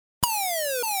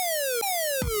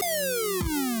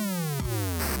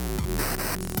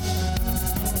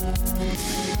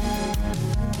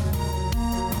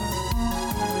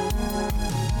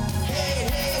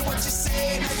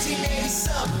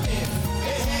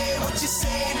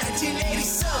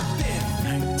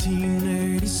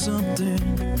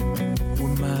something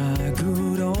with my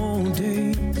good old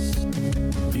days.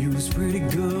 It was pretty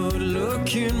good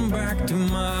looking back to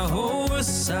my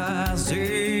oversized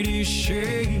 80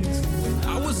 shades.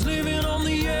 I was living on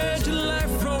the edge of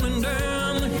life, rolling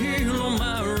down the hill on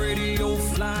my radio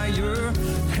flyer.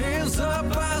 Hands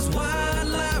up, eyes wide,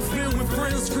 laughing with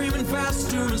friends, screaming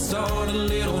faster and start a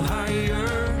little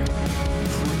higher.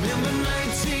 Remember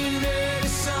 1980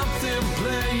 something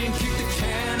playing, kick the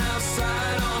can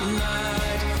outside all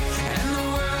night. And the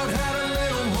world had a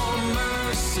little more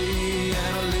mercy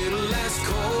and a little less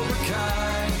Cobra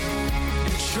Kai.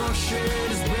 It sure shared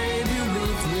his baby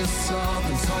ruthless soft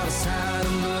and taught us how to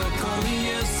look on the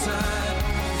inside.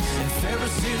 And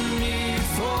Ferris didn't need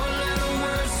 4-letter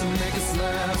words to make us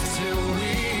laugh till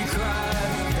we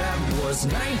cried. That was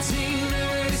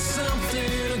 1980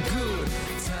 something, a good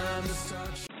time to start.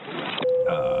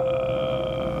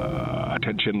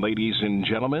 Attention, ladies and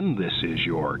gentlemen, this is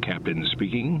your captain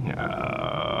speaking.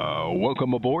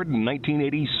 Welcome aboard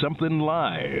 1980 Something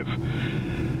Live.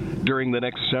 During the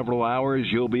next several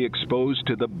hours, you'll be exposed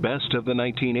to the best of the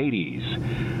 1980s.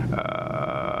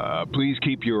 Please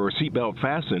keep your seatbelt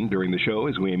fastened during the show,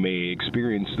 as we may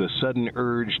experience the sudden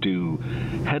urge to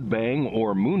headbang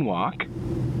or moonwalk.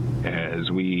 As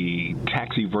we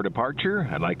taxi for departure,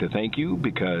 I'd like to thank you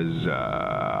because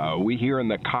we here in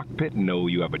the cockpit know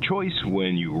you have a choice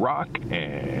when you rock,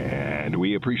 and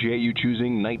we appreciate you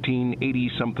choosing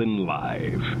 1980 Something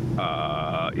Live.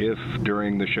 If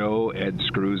during the show Ed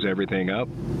screws everything up,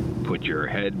 put your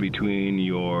head between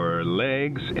your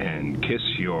legs and kiss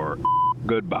your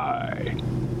goodbye.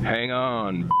 Hang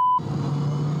on.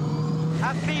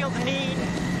 I feel the need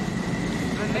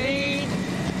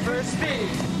for speed.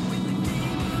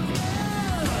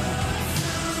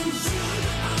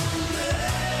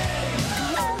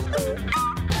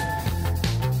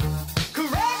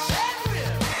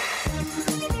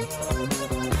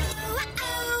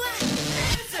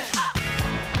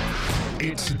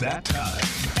 It's that time.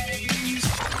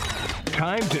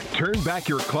 Time to turn back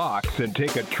your clocks and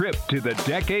take a trip to the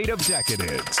decade of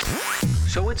decadence.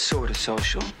 So it's sort of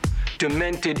social.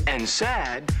 Demented and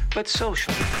sad, but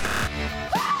social.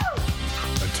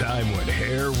 A time when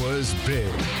hair was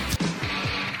big.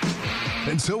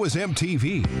 And so was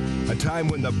MTV. A time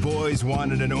when the boys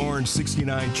wanted an orange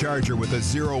 69 Charger with a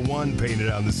 01 painted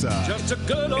on the side. Just a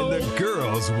good old. And the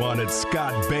girls wanted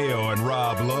Scott Baio and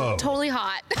Rob Lowe. Totally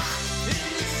hot.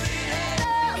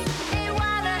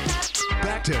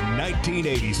 Back to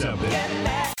 1980 something.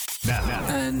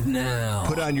 Now,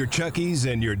 put on your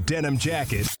Chuckies and your denim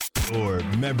jacket, or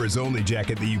members only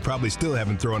jacket that you probably still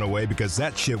haven't thrown away because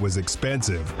that shit was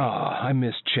expensive. I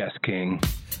miss Chess King.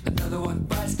 Another one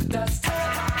bites the dust.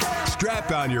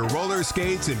 Strap on your roller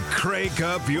skates and crank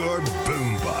up your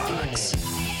boombox.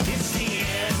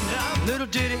 Little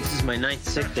Diddy. This is my 9th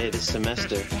sick day this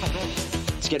semester.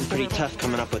 It's getting pretty tough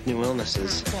coming up with new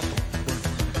illnesses.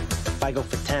 If I go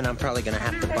for 10, I'm probably going to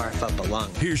have to barf up a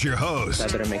lung. Here's your host. So I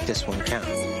better make this one count.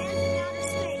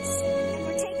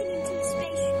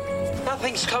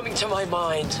 Nothing's coming to my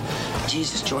mind.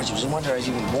 Jesus, George, it was a wonder I was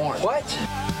even born. What?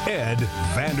 Ed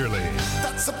Vanderlee.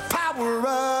 That's the power of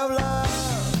love.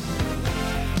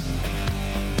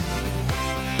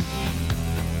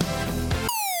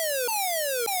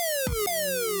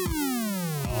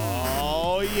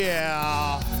 Oh,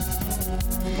 yeah.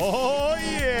 Oh,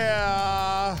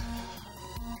 yeah.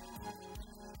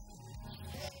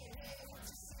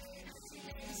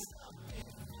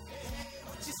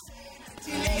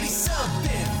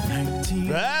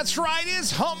 That's right,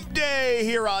 it's Hump Day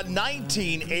here on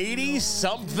 1980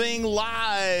 Something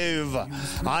Live.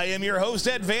 I am your host,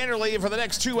 Ed Vanderlee, and for the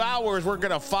next 2 hours, we're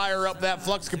going to fire up that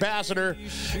flux capacitor,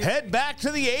 head back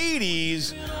to the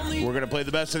 80s. We're going to play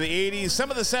the best of the 80s,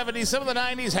 some of the 70s, some of the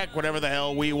 90s, heck, whatever the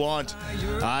hell we want.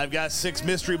 I've got 6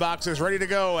 mystery boxes ready to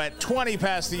go at 20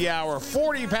 past the hour,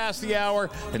 40 past the hour,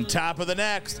 and top of the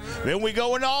next. Then we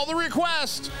go into all the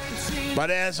requests.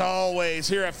 But as always,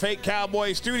 here at Fake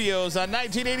Cowboy Studios on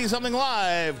 1980 Something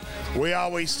Live, we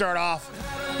always start off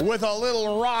with a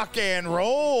little rock and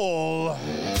roll.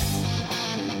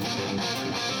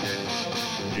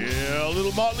 Yeah, a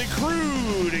little Motley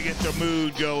Crue to get the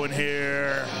mood going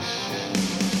here.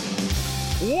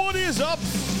 What is up,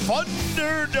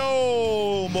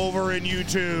 Thunderdome over in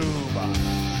YouTube?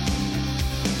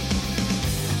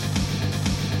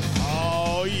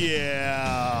 Oh,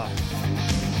 yeah.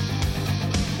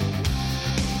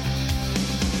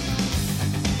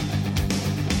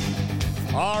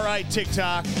 All right,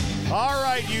 TikTok. All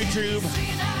right, YouTube.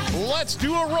 Let's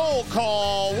do a roll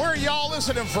call. Where are y'all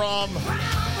listening from?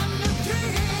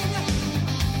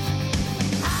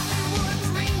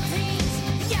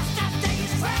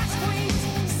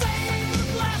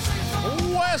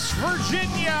 West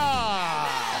Virginia,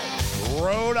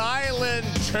 Rhode Island,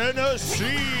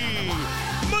 Tennessee,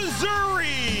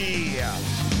 Missouri,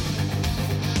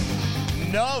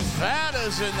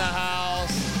 Nevada's in the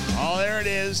house. Oh, there it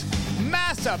is.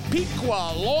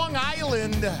 Massapequa, Long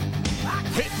Island.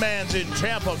 Hitman's in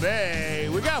Tampa Bay.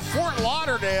 We got Fort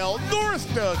Lauderdale,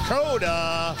 North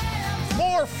Dakota.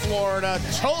 More Florida.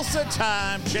 Tulsa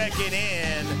time checking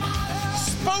in.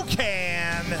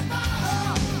 Spokane.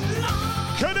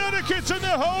 Connecticut's in the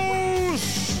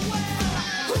house.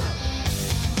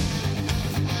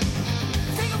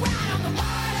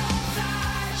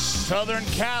 Southern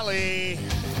Cali,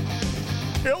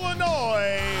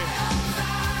 Illinois.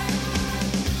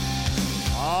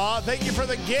 Thank you for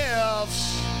the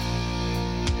gifts.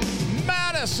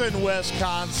 Madison,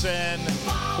 Wisconsin,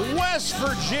 West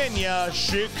Virginia,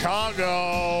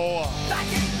 Chicago.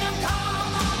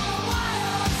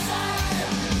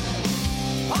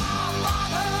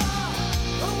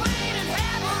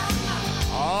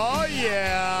 Oh,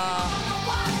 yeah.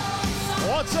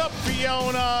 What's up,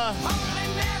 Fiona?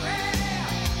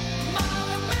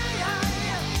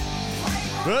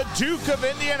 The Duke of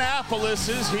Indianapolis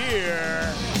is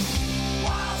here.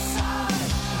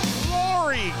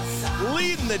 Lori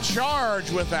leading the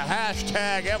charge with the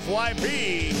hashtag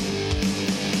FYP.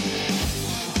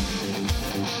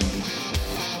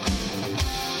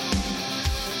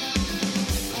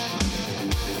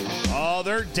 Oh,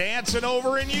 they're dancing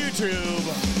over in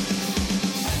YouTube.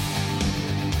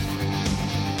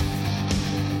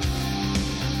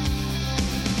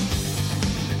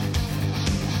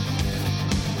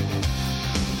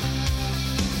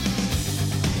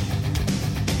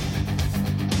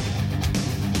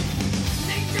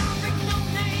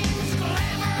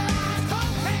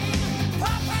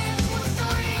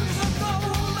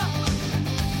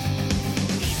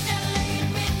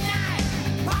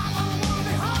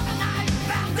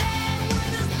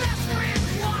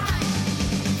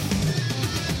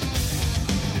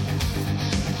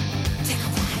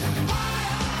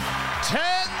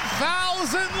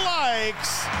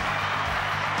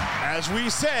 As we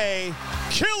say,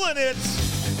 killing it.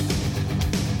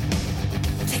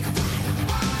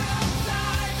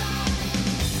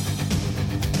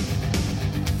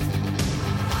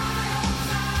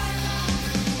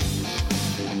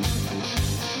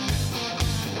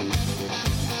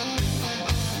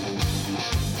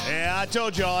 Yeah, I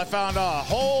told y'all I found a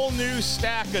whole new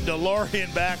stack of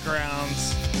DeLorean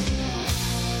backgrounds.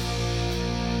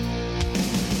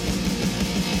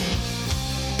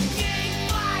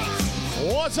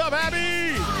 What's up,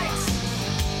 Abby?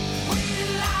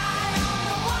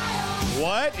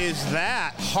 What is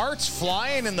that? Hearts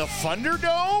flying in the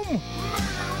Thunderdome?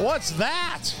 What's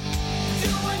that?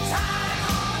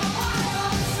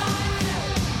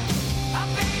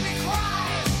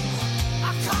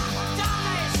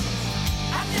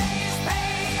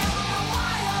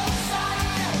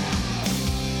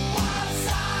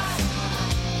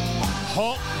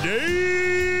 Hump Day!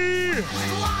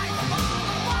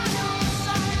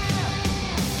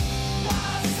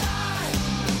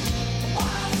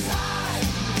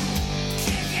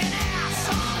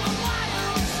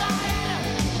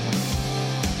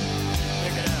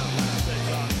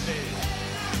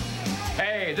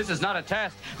 This is not a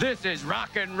test. This is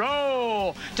rock and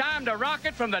roll. Time to rock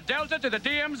it from the Delta to the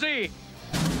DMZ.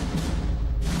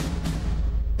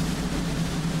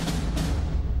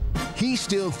 He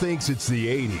still thinks it's the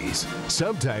 80s.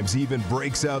 Sometimes he even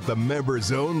breaks out the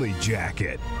members-only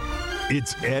jacket.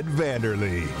 It's Ed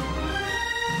Vanderlee.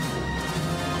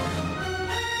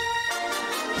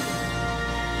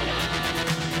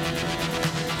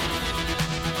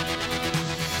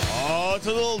 Oh, it's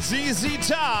a little ZZ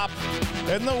Top.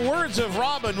 In the words of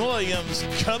Robin Williams,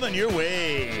 coming your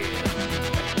way.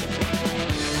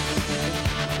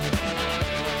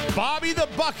 Bobby the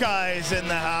Buckeyes in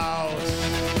the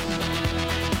house.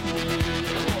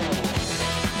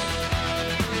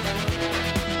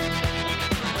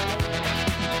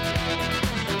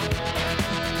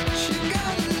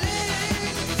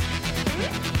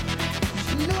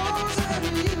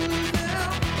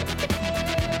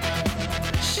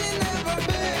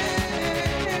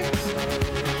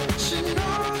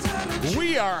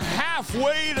 We are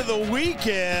halfway to the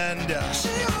weekend.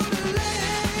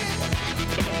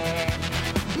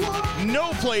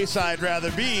 No place I'd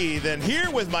rather be than here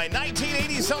with my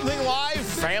 1980-something live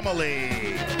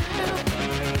family.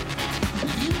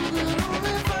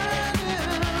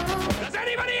 Does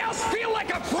anybody else feel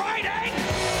like a fried egg?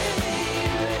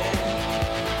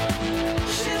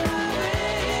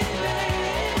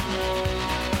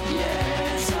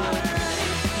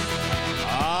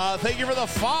 Thank you for the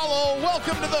follow.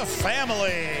 Welcome to the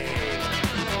family.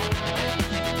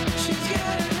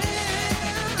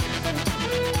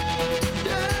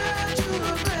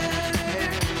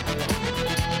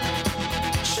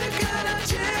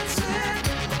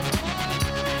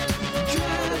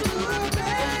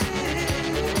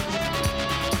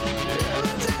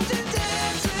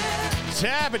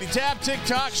 Tappity tap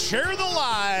TikTok, share the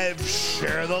live,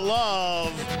 share the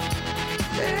love.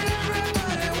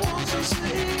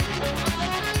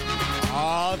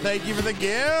 Oh, thank you for the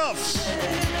gifts.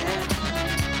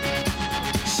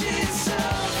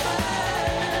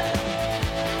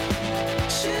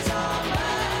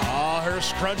 Oh, her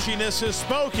scrunchiness is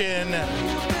spoken.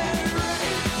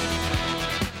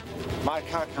 My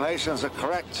calculations are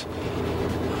correct.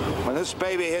 When this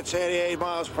baby hits 88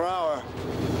 miles per hour,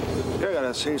 you're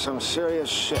gonna see some serious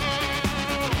shit.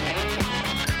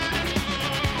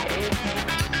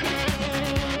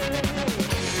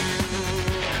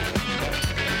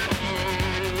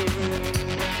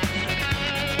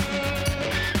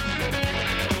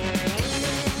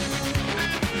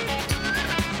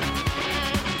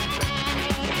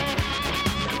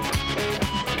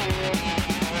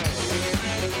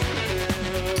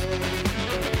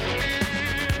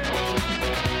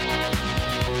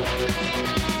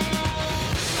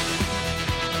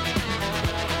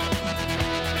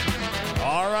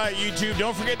 YouTube,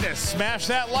 don't forget to smash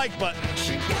that like button.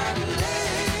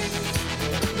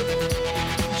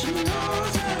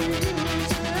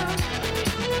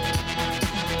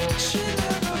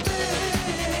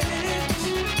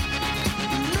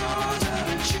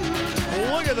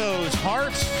 Look at those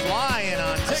hearts flying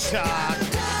on TikTok.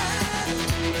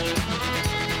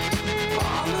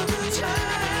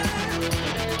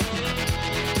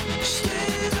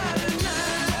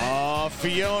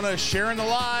 Fiona sharing the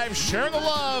live, sharing the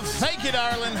love. Thank you,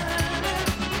 darling.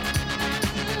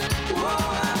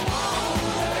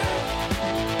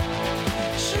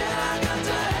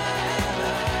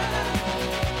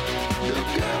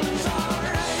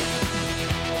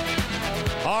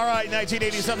 All right,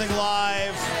 1980-something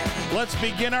live. Let's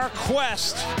begin our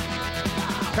quest.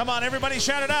 Come on, everybody,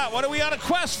 shout it out. What are we on a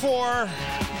quest for?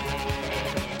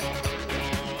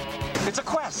 It's a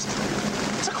quest.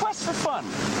 It's a quest for fun.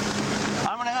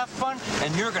 I'm going to have fun,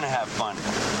 and you're going to have fun.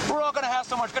 We're all going to have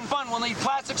so much fun we'll need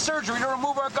plastic surgery to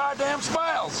remove our goddamn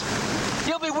smiles.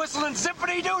 You'll be whistling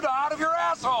zippity-doo-dah out of your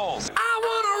assholes. I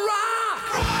want to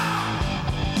rock!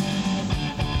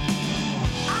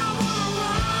 I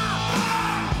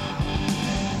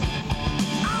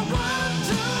want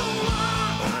to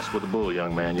rock! Don't mess with the bull,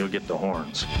 young man. You'll get the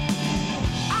horns.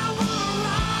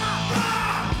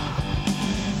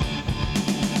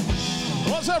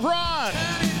 What's up, Ron?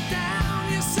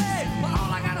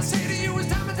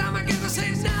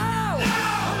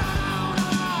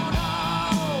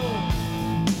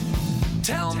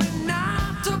 Tell me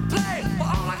not to play, but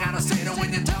all I gotta say to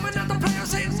when you tell me not to play, I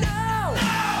say no.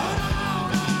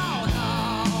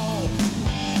 No.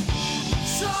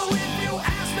 So if you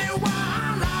ask me why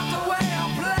I like the way I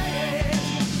play it,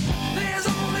 there's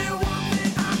only one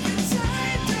thing I can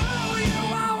say to you: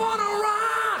 I wanna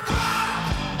rock.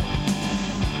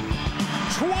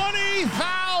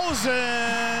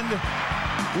 20,000.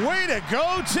 Way to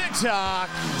go, TikTok.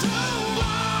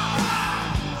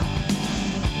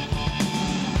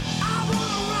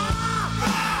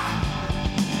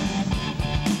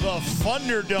 The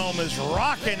Thunderdome is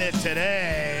rocking it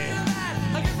today.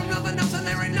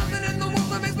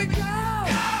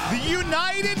 The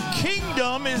United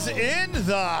Kingdom is in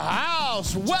the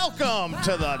house. Welcome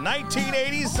to the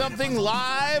 1980-something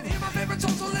live.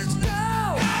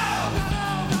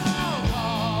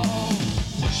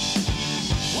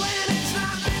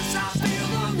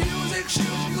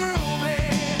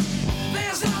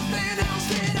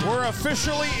 We're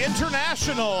officially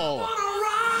international.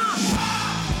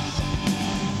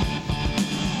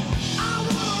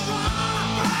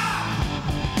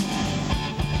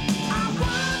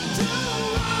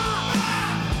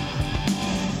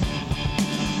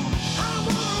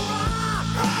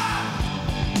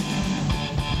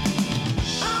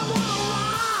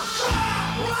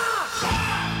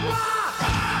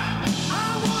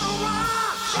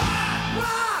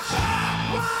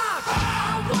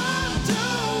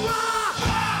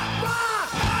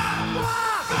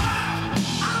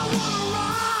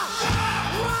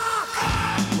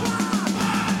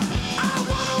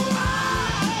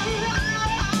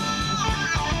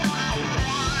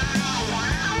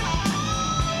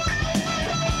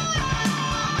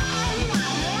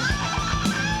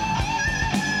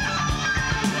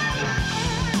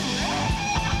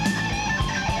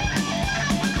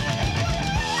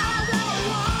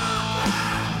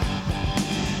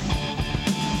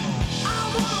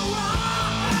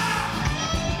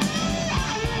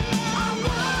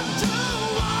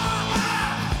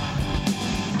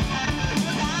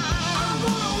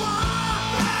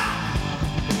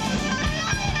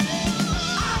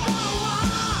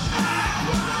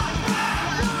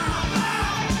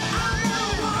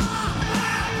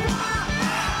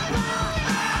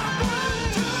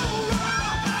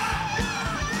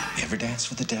 dance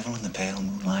with the devil in the pale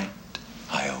moonlight?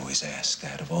 I always ask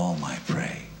that of all my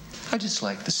prey. I just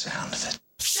like the sound of it.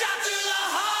 Shot through the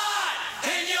heart,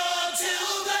 and you're too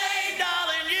late,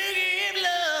 darling. You give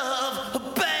love a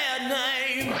bad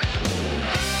name.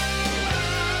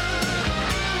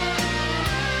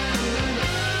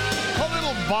 A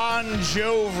little Bon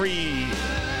Jovi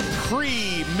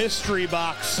pre-mystery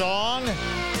box song.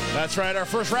 That's right, our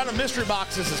first round of mystery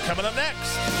boxes is coming up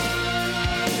next.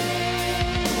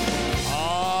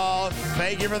 Oh,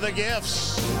 thank you for the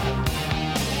gifts.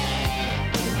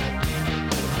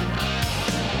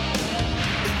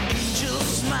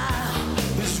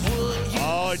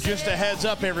 Oh, just a heads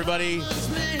up, everybody.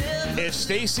 If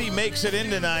Stacy makes it in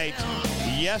tonight,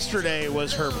 yesterday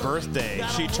was her birthday.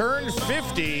 She turned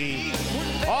 50.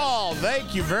 Oh,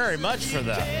 thank you very much for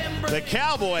the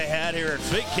cowboy hat here at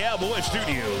Fake Cowboy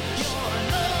Studios.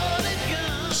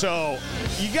 So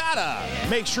you gotta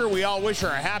make sure we all wish her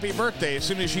a happy birthday as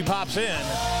soon as she pops in.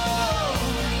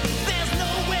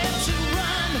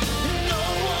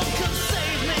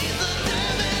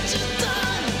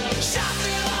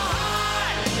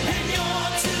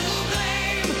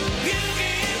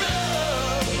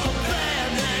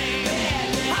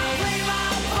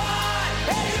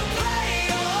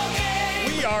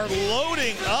 Are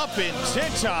loading up in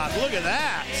TikTok. Look at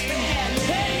that.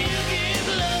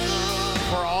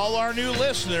 For all our new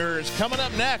listeners, coming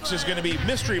up next is going to be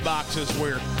mystery boxes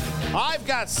where I've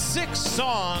got 6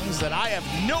 songs that I have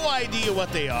no idea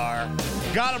what they are.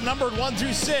 Got them numbered 1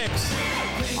 through 6.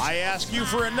 I ask you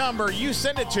for a number, you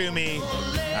send it to me,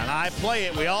 and I play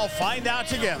it. We all find out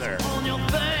together.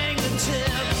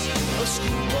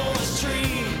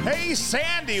 Hey,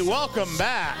 Sandy, welcome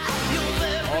back.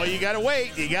 Oh, you gotta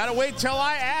wait. You gotta wait till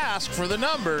I ask for the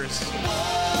numbers.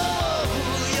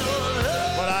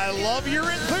 But I love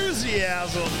your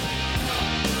enthusiasm.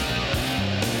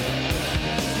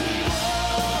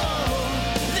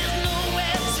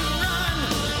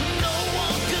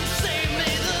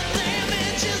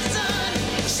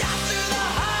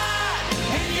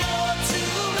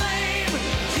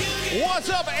 What's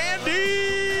up, Andy?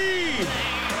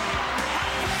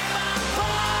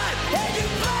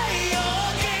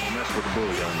 With the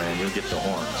bull, young man, you'll get the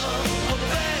horns.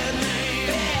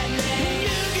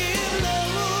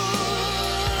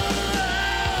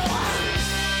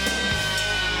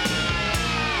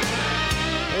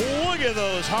 Look at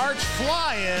those hearts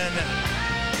flying.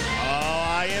 Oh,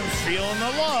 I am feeling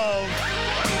the love.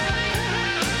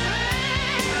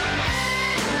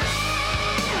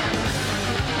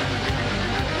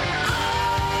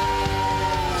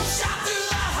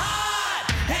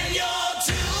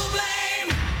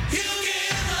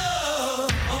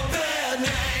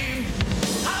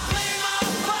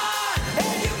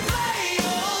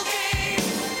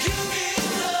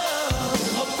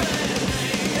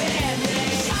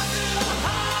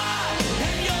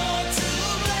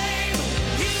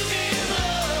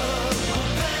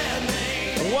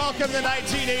 Welcome to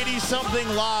 1980 Something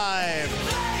Live.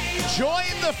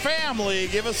 Join the family.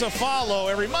 Give us a follow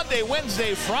every Monday,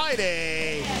 Wednesday,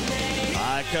 Friday.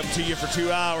 I come to you for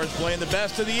 2 hours playing the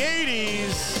best of the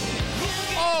 80s.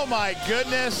 Oh my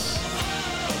goodness.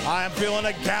 I'm feeling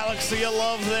a galaxy of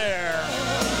love there.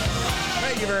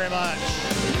 Thank you very much.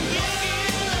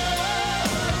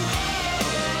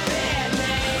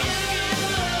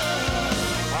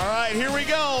 All right, here we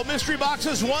go. Mystery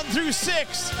boxes 1 through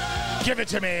 6. Give it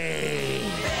to me.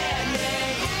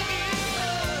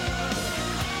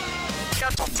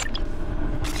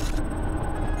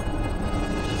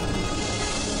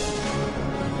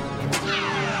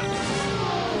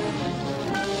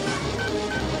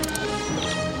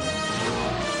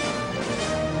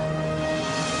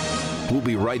 We'll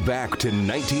be right back to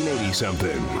 1980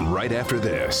 something right after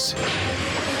this.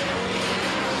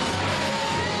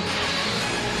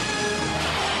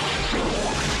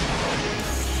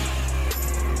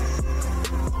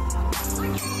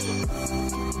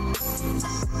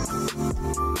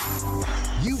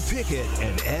 You pick it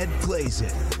and Ed plays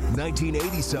it.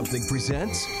 1980 something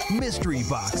presents Mystery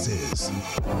Boxes.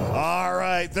 All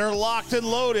right, they're locked and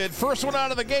loaded. First one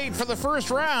out of the gate for the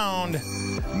first round.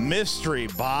 Mystery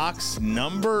box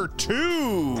number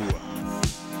 2.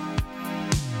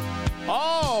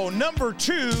 Oh, number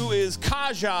 2 is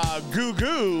Kaja Goo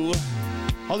Goo.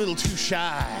 A little too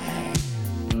shy.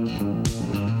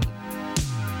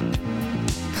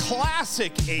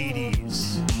 Classic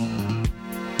 80s.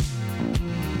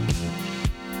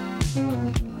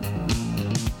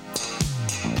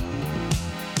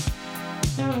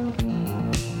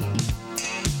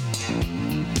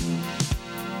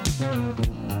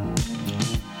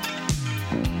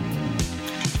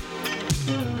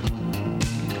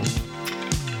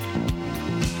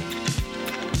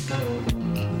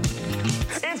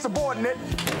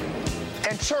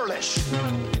 churlish.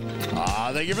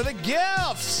 Thank you for the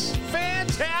gifts.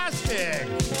 Fantastic.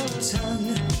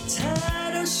 Tongue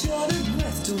tied or short of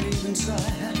breath, don't even try.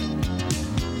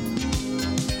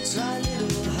 Try a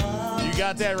little hard. You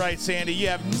got that right, Sandy.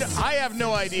 I have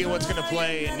no idea what's going to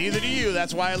play, and neither do you.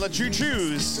 That's why I let you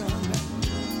choose.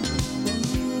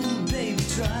 Baby,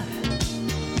 try.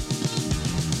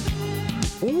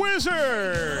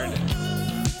 Wizard.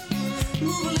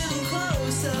 Move a little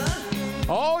closer.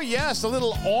 Oh, yes, a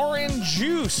little orange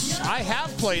juice. I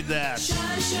have played that. Shy,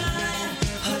 shy,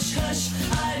 hush, hush,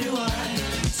 I do I.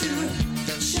 Too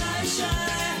shy, shy,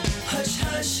 hush,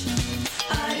 hush,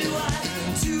 I do I.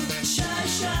 Too shy,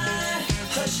 shy,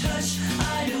 hush, hush,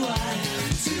 I do I.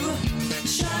 Too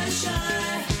shy,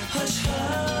 shy, hush,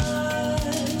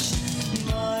 hush.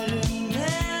 Modern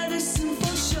medicine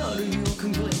for sure to your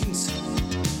complaints.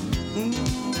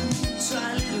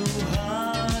 Try a little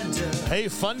harder. Hey,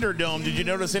 Thunderdome, did you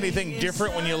notice anything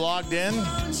different when you logged in?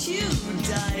 Don't you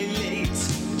dilate.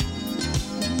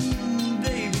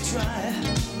 Baby, try.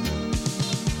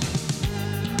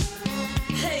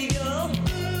 Hey, girl.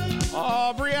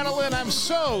 Oh, Brianna Lynn, I'm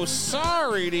so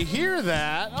sorry to hear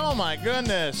that. Oh, my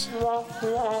goodness. Hush,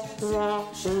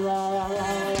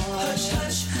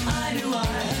 hush, I do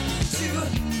I. Too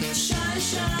shy,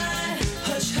 shy.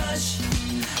 Hush, hush,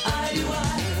 I do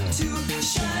I. Too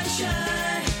shy,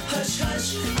 shy. Hush,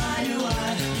 hush, I do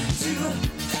I. Too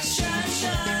shy,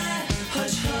 shy.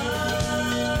 Hush,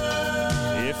 hush.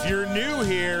 If you're new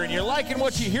here and you're liking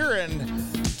what you're hearing,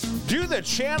 do the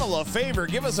channel a favor.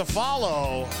 Give us a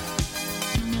follow.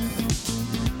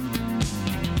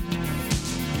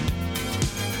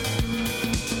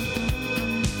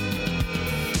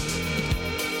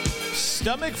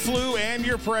 Stomach flu and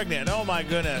you're pregnant. Oh, my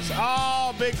goodness.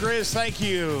 Oh, Big Grizz, thank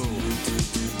you.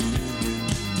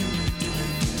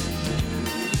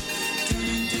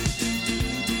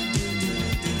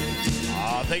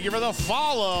 Oh, thank you for the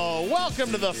follow.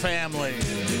 Welcome to the family.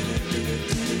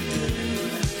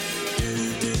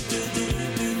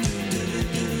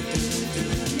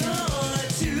 You're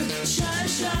too shy,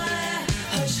 shy.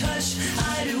 Hush, hush,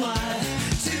 I do I.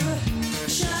 Too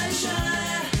shy,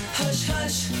 shy. Hush,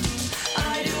 hush.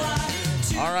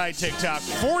 All right, TikTok.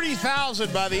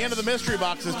 40,000 by the end of the mystery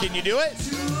boxes. Can you do it?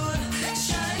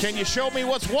 Can you show me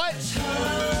what's what?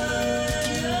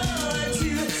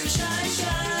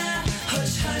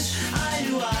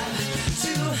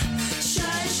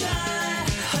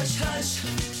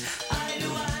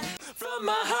 From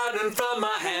my heart and from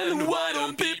my hand, why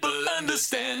don't people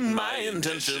understand my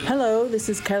intention? Hello, this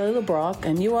is Kelly LeBrock,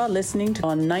 and you are listening to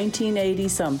on 1980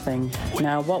 something.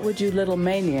 Now, what would you little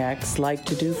maniacs like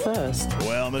to do first?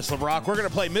 Well, Miss LeBrock, we're going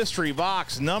to play mystery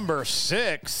box number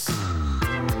 6.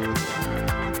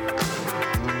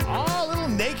 Oh, little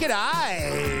Naked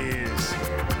Eyes.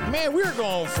 Man, we're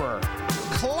going for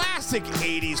classic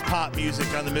 80s pop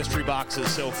music on the mystery boxes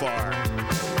so far.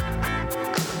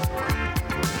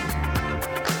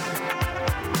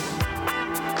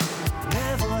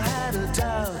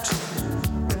 Doubt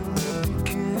in the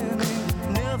beginning,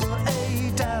 never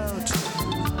a doubt.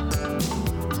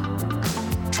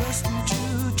 Trusted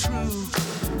you true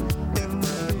in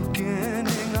the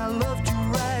beginning. I loved you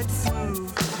right through.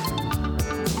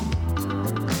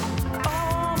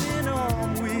 Arm in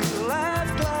arm, we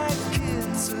laughed like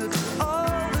kids at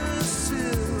all the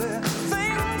silly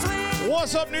things we.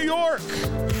 What's up, New York?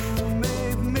 You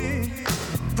made me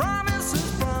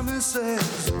promises,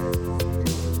 promises.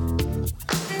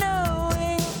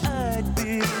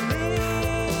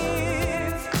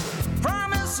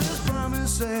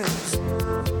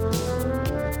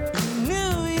 You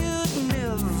knew you'd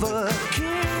never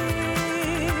keep.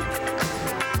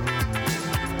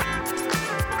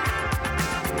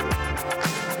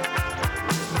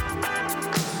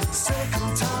 Second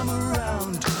time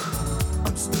around,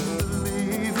 I'm still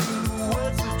believing the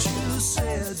words that you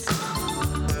said.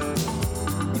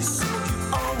 You said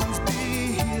you'd always be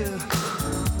here,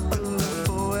 a love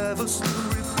forever still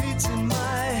repeats in my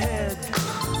head.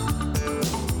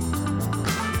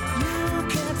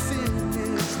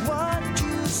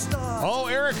 Oh,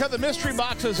 Erica, the mystery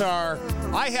boxes are,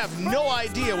 I have no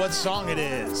idea what song it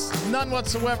is. None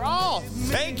whatsoever. Oh,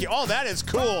 thank you. Oh, that is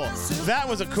cool. That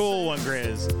was a cool one,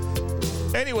 Grizz.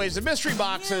 Anyways, the mystery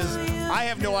boxes, I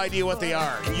have no idea what they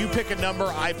are. You pick a number,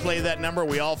 I play that number,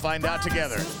 we all find out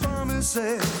together.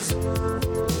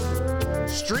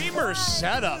 Streamer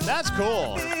setup, that's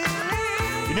cool.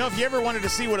 You know, if you ever wanted to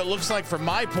see what it looks like from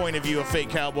my point of view of Fake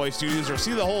Cowboy Studios or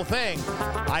see the whole thing,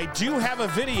 I do have a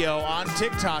video on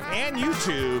TikTok and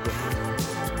YouTube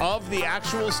of the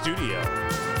actual studio.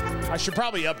 I should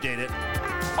probably update it.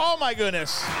 Oh my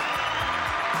goodness.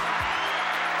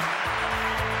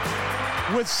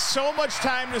 with so much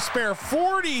time to spare.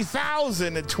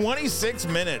 40,026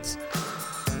 minutes.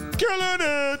 Killing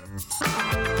it.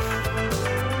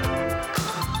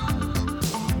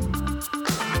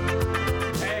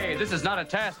 Hey, this is not a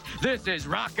test. This is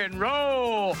rock and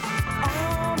roll.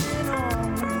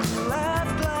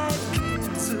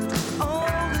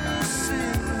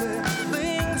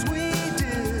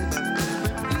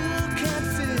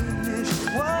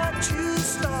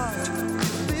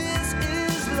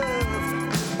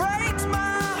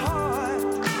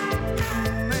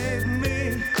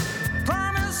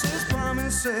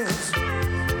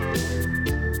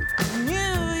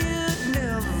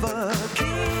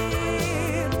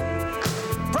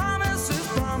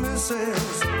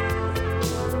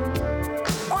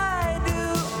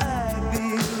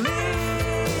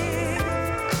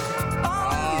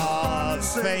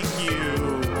 Thank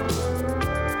you.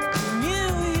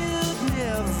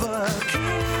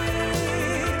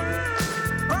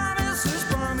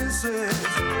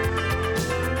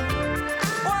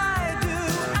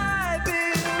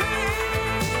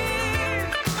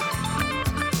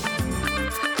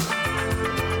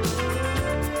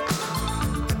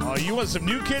 Oh, you want some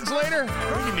New Kids later? We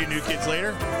can do New Kids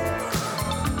later.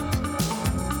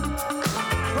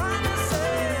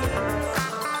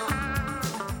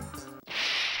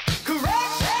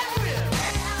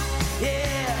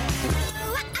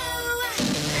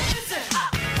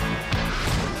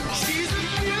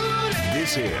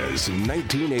 This is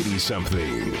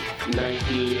 1980-something.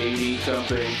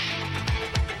 1980-something.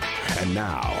 And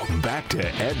now, back to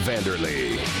Ed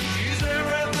Vanderlee.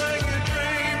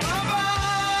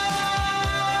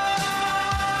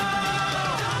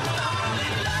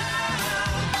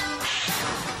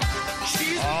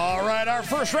 All right, our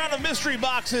first round of mystery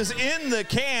boxes in the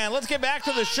can. Let's get back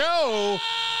to the show.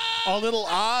 A little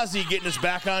Ozzy getting us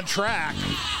back on track.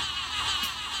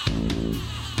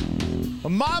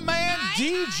 My man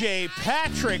DJ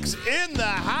Patrick's in the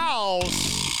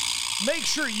house. Make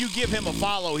sure you give him a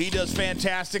follow. He does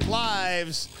fantastic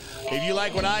lives. If you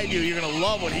like what I do, you're going to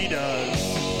love what he does.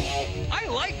 I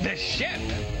like this ship.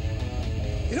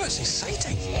 You know, it's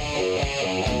exciting.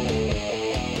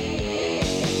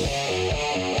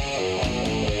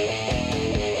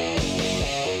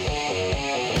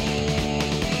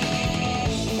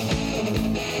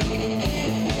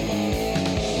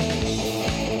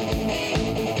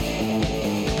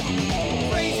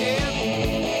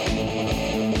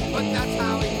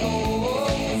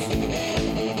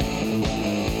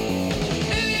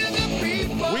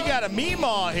 A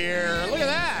Meemaw here. Look at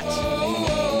that.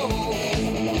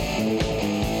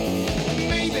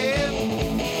 Baby,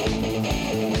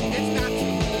 it's not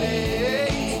too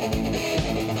late.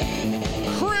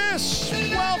 Chris,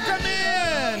 welcome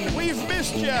in. We've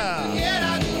missed you. Get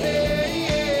out of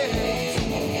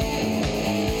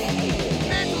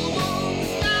mental wounds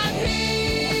not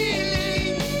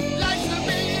healing like the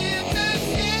bitter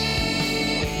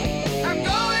sea. I'm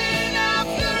going off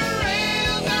the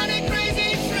rails on a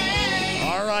crazy train.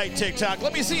 All right, TikTok.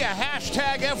 Let me see a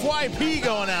hashtag FYP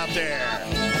going out there.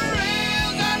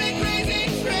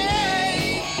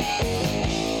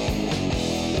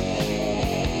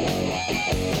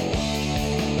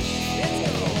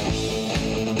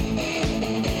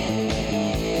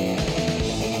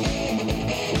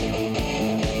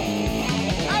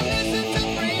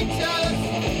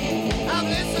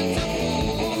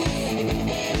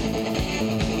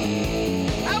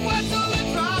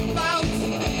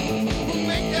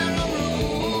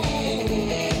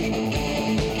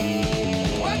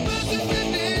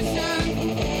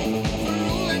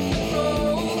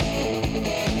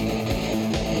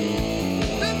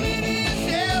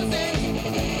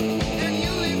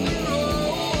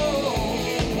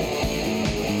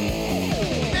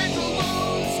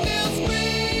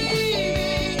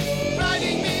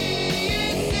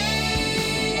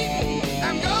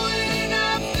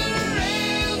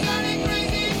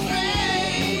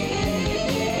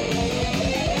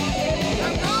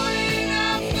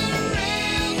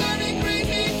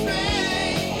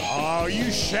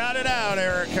 Shout it out,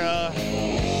 Erica.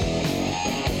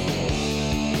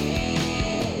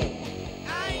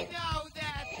 I know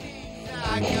that things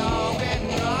are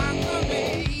going wrong for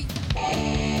me.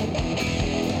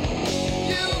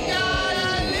 You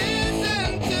gotta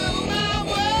listen to my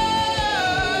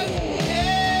words.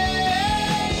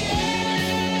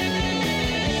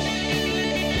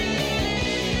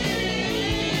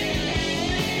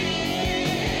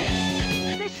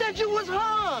 They said you was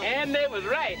hung. And they was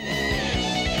right.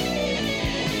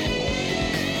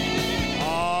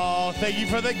 Oh, thank you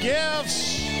for the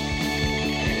gifts.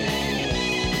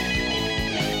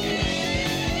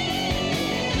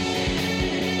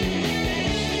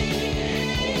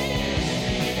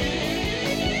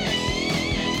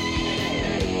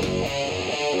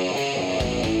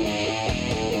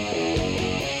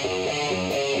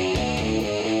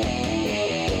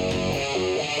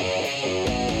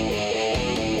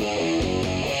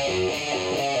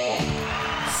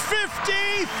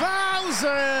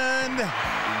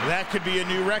 That could be a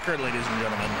new record, ladies and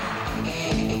gentlemen.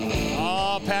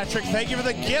 Oh, Patrick, thank you for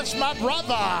the gifts, my brother.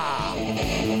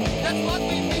 That's what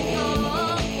we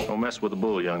become. Don't mess with the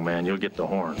bull, young man. You'll get the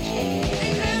horns.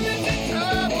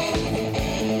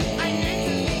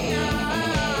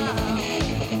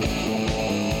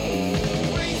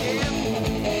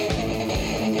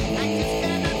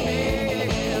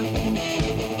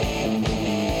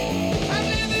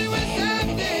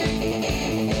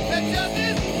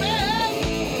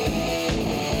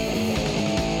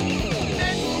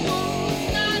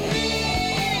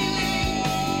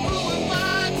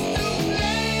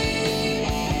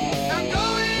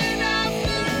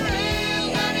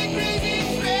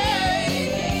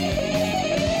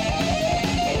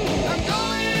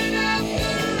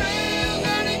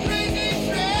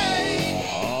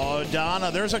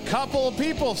 Donna, there's a couple of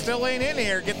people still ain't in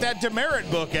here. Get that demerit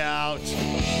book out.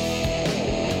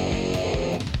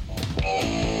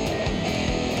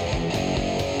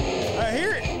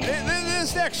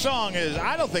 This next song is,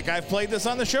 I don't think I've played this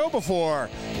on the show before.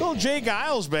 Little Jay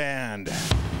Giles Band.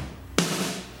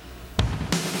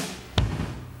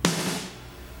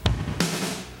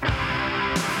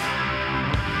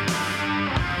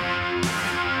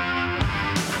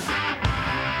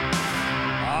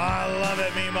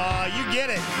 You get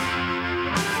it.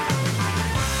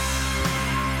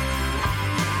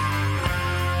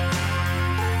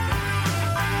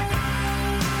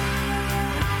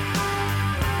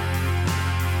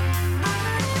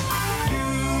 You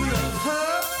love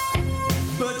her,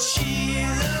 but she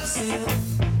loves him,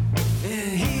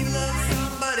 and he loves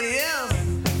somebody else.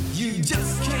 You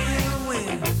just can't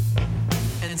win,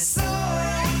 and so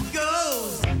it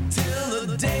goes till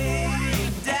the day you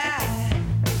die.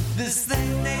 This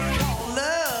thing they call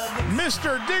love.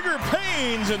 Mr. Digger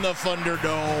Payne's in the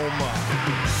Thunderdome.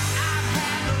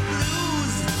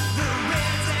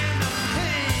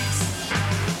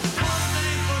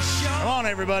 Come on,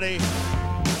 everybody.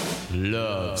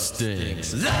 Love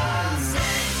stinks. Love stinks.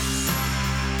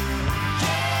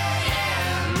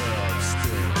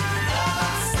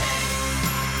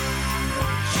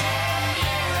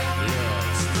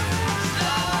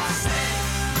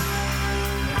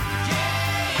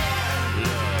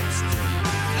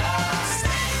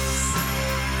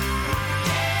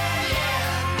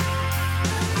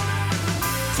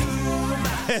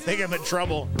 I think I'm in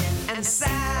trouble. And side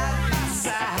by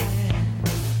side,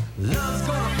 love's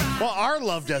gonna well, our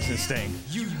love doesn't stink.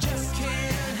 You just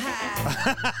can't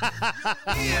hide.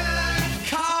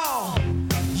 Call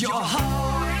your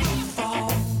heart will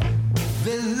fall.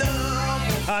 Then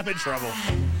love. I'm in trouble.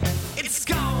 It's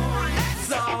gone.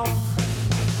 That's all.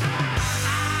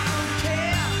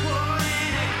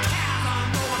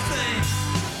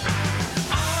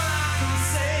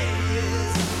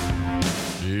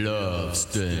 Love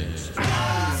stinks.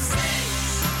 Love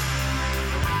stinks.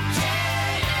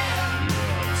 Yeah, yeah.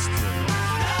 Love stinks.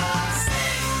 Love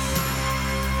stinks.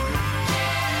 Yeah,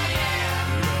 yeah.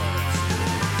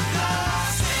 Love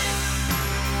stinks.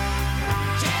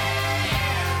 Yeah,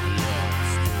 yeah.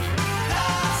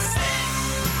 Love stinks.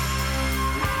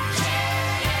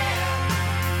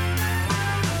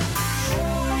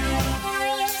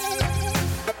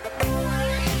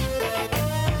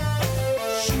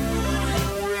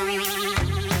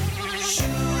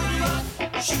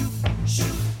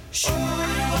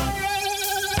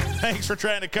 Thanks for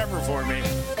trying to cover for me.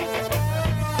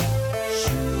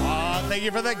 Oh, thank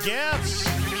you for the gifts.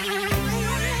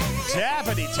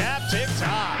 Tappity tap tick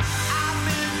tock.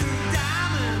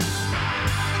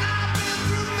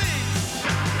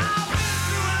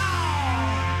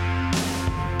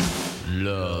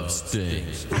 Love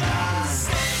stinks. Love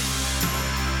stinks.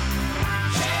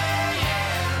 Yeah,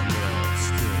 yeah. Love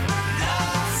stinks.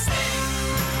 Love stinks.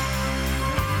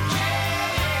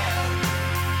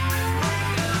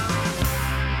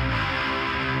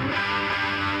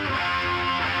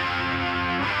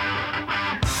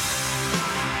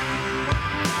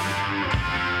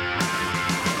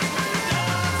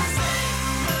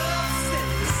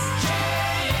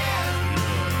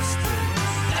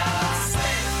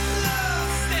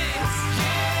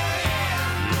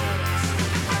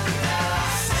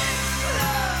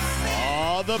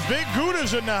 The Big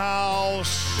Gouda's in the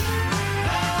house.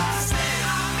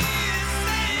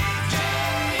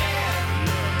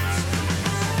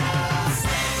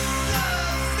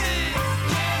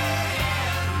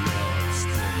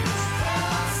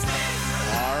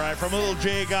 All right, from a little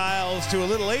Jay Giles to a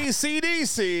little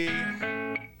AC/DC.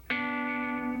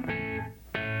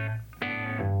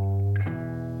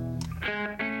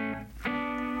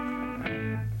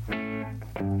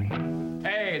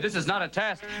 this is not a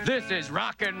test. This is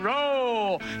rock and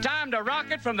roll. Time to rock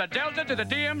it from the Delta to the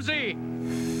DMZ.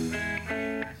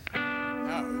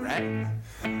 All right.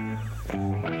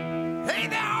 Hey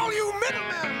there, all you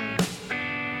middlemen.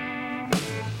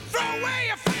 Throw away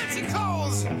your fancy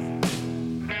clothes.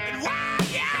 And while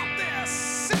you're out there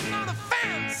sitting on the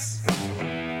fence,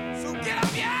 so get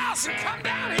off your ass and come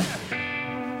down here.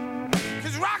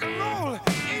 'Cause rock and roll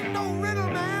ain't no riddle,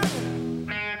 man.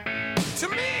 To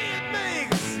me, it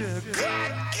makes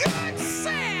good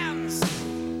sense.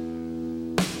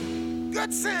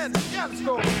 Good sense. Yeah, let's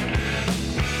go.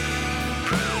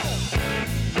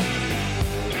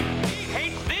 He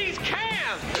hates these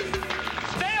cans.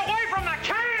 Stay away from the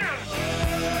cans.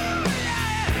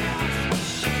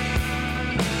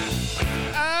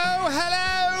 Oh,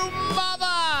 hello,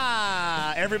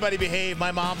 Mama. Everybody behave.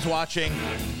 My mom's watching.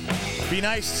 Be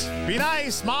nice. Be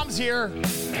nice. Mom's here.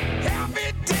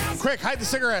 Quick, hide the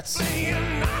cigarettes.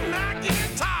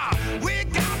 We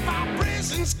got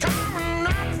vibrations coming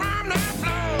up from the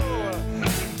floor.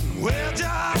 We're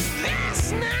just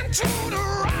listening to the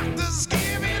rock that's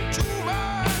giving too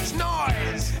much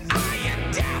noise. Are you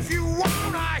deaf? You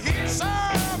wanna hear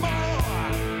some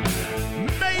more?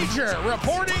 Major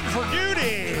reporting for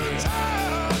duty.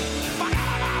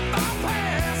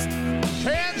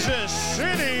 Kansas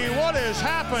City, what is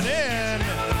happening?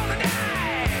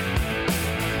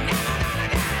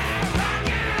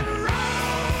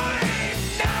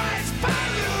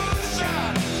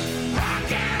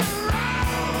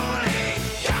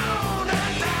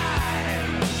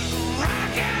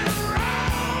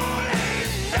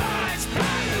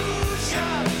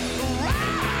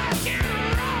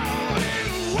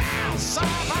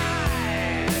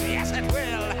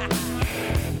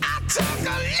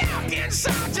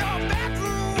 Inside your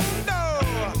bedroom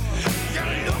door, you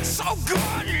look so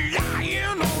good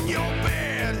lying on your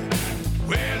bed.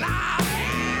 Well, I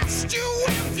asked you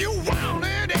if you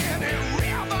wanted any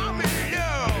rhythm in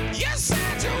love. You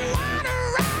said you wanted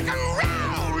rock and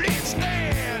roll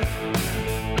instead.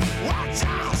 Well,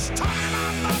 just talking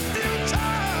about the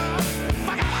future,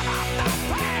 forget about the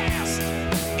past.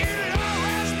 It'll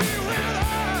always be with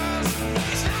us.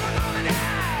 It's never gonna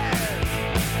die.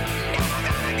 Never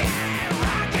gonna die.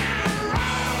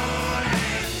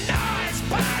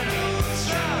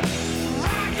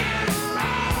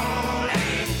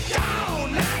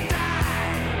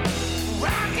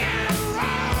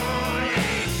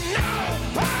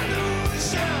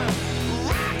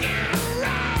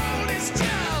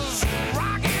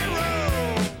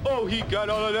 Oh, he got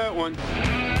all of that one.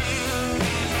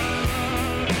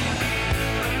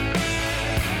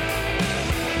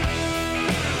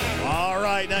 All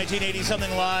right, 1980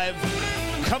 something live.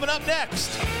 Coming up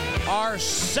next, our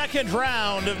second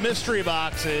round of mystery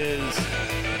boxes.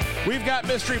 We've got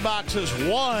mystery boxes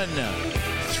 1,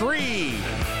 3,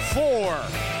 4,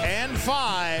 and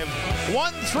 5.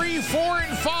 1, 3, 4,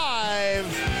 and 5.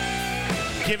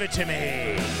 Give it to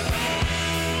me.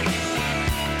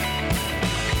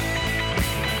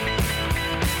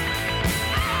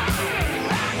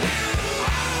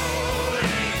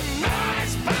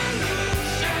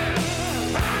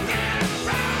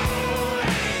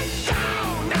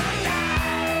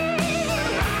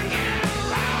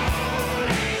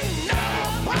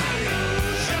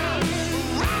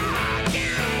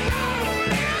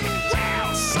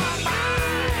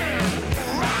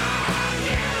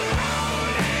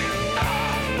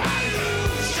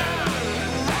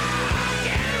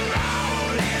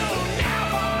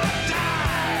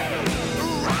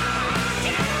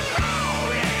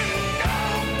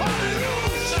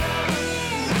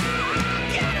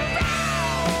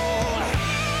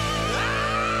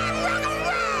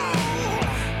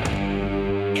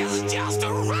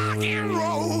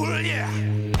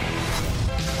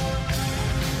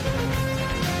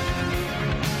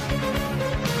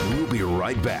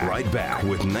 Right back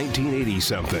with 1980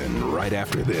 something right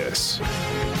after this.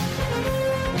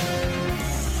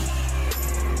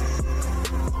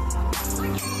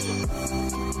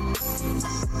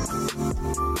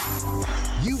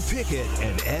 You pick it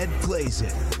and Ed plays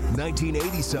it.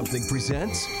 1980 something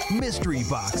presents Mystery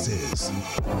Boxes.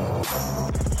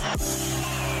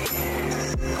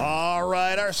 All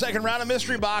right, our second round of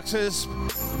mystery boxes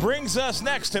brings us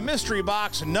next to mystery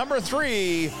box number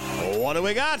 3. What do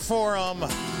we got for them?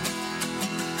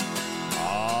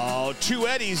 Oh, 2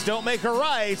 Eddies don't make a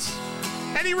right.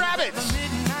 Eddie Rabbits.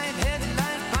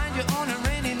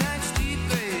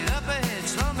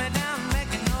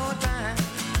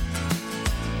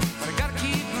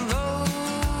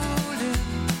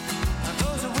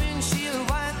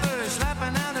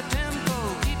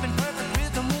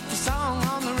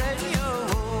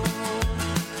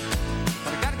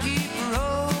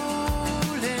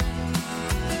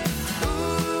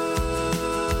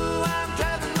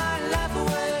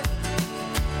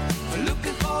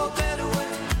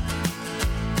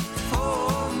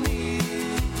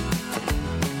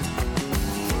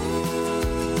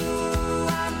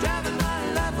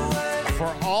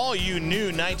 new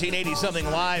 1980 something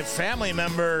live family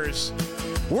members.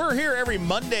 We're here every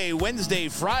Monday, Wednesday,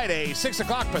 Friday, 6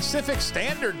 o'clock Pacific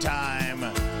Standard Time.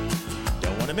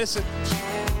 Don't want to miss it.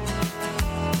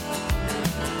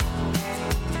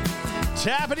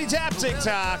 Tappity tap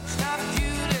TikTok.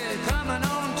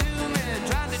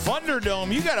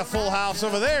 Thunderdome, you got a full house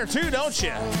over there too, don't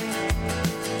you?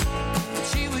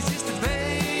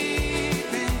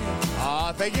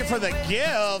 Aw, thank you for the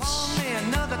gifts.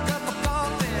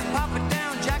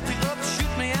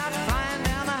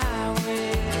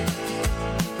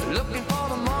 Looking for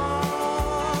the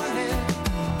morning.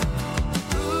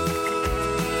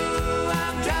 Ooh,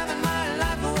 I'm driving my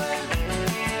life away.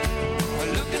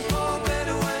 Looking for a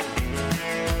better way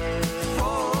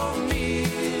for me.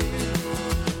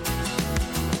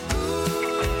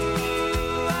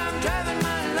 Ooh, I'm driving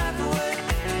my life away.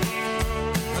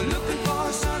 Looking for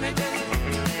a sunny day.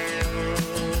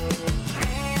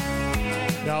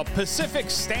 Now, Pacific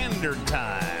Standard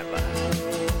Time.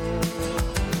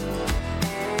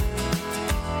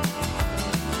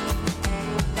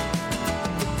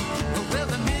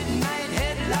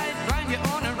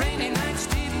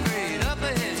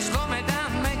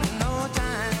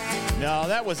 No,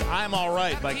 that was I'm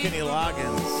Alright by Kenny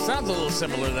Loggins. Sounds a little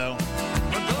similar, though.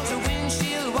 Those are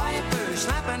windshield wipers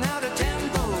slapping out a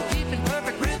tempo, keeping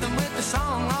perfect rhythm with the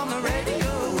song on the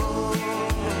radio.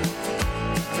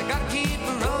 They gotta keep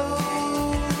it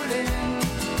rolling.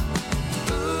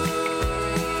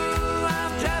 Ooh,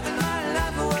 I'm driving my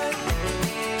life away.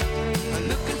 I'm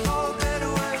looking for a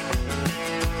better way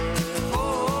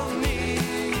for me.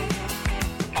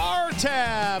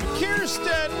 R-Tab,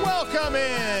 Kirsten, welcome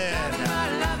in.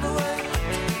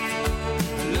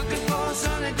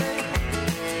 Sunny day.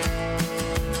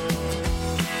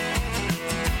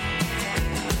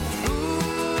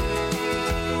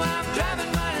 Ooh, I'm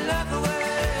driving my life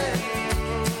away,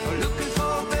 looking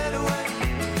for a better way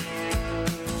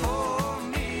for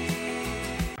me.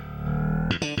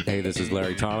 Hey, this is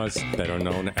Larry Thomas, better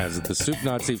known as the Soup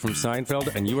Nazi from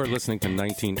Seinfeld, and you are listening to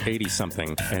 1980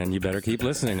 something, and you better keep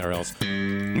listening or else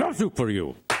no soup for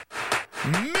you.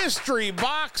 Mystery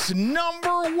box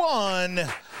number 1.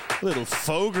 Little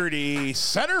Fogerty,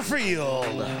 center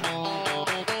field.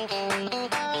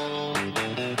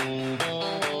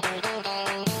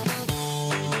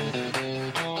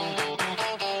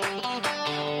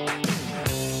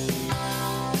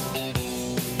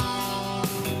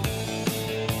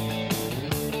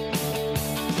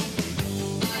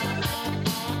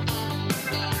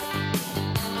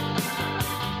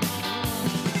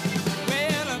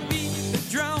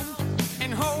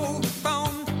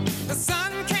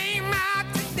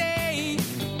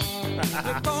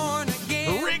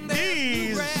 Rick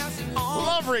Dees.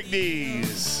 Love Rick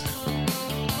Dees.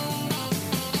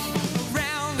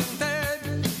 Round the third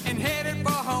and headed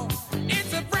for home.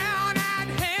 It's a brown-eyed,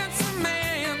 handsome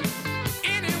man.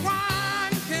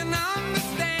 Anyone can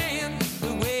understand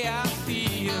the way I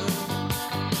feel.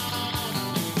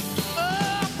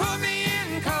 Oh, put me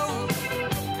in cold.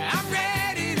 I'm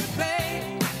ready to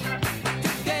play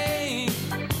today.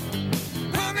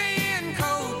 Put me in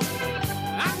cold.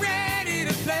 I'm ready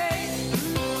to play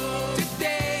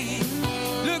today.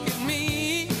 Look at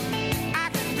me, I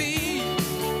can be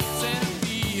center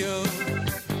field.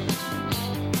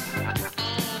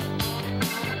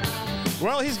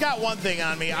 Well, he's got one thing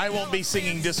on me. I won't be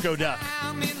singing Disco Duck.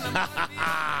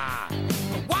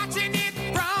 Watching it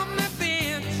from the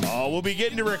bench. Oh, we'll be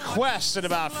getting to requests in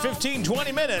about 15,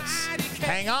 20 minutes.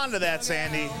 Hang on to that,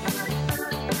 Sandy.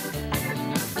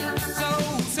 So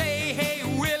say, hey,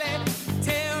 Willie,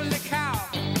 tell the cow.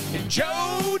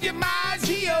 Joe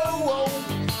DiMaggio.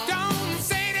 Don't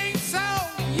say it ain't so.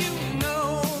 You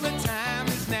know the time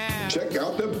is now. Check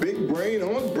out the big brain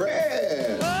on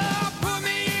Brad. Oh, put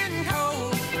me in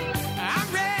cold.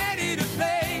 I'm ready to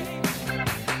play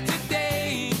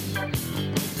today.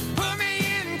 Put me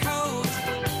in cold.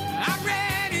 I'm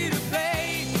ready to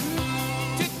play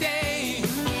today.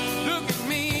 Look at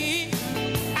me,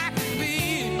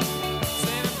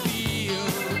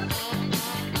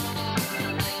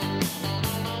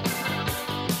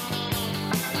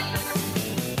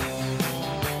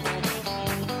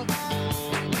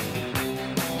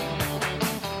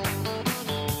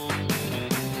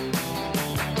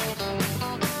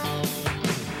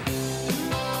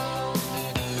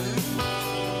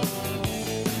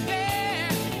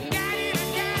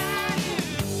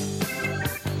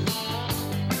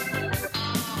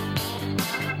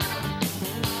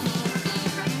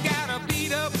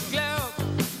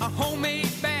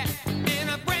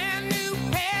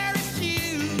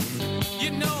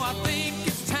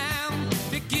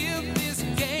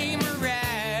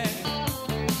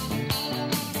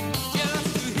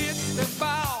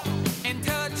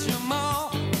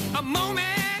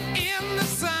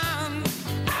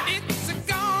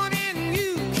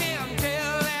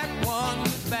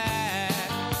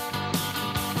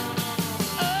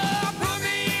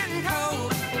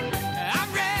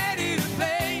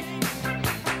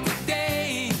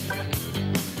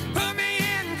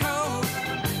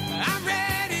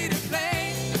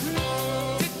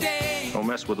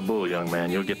 mess with the bull, young man.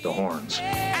 You'll get the horns.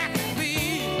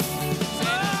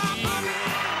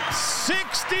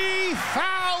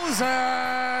 60,000.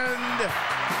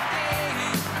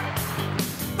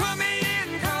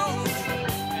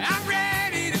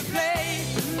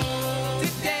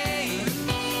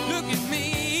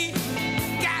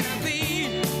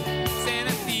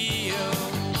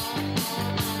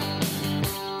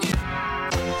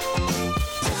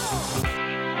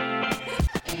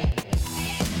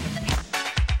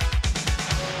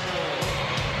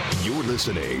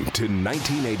 Listening to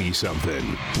 1980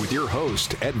 something with your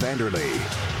host Ed Vanderlee.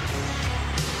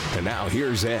 And now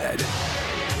here's Ed.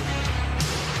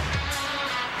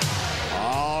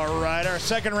 All right, our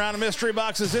second round of mystery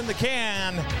boxes in the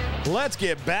can. Let's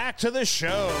get back to the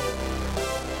show.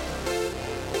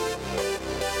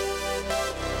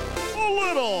 A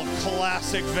little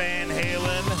classic Van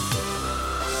Halen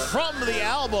from the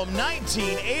album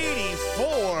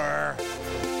 1984.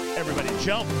 Everybody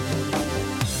jump.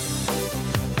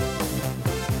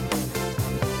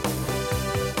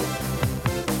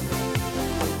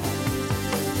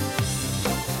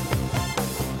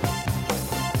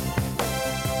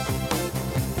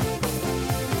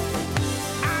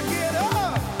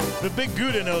 The Big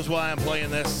Gouda knows why I'm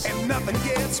playing this. And nothing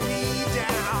gets me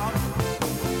down.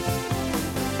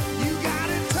 You got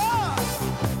it tough.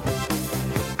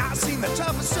 I've seen the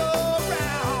toughest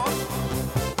around.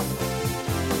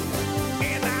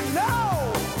 And I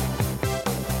know,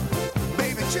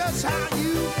 baby, just how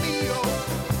you feel.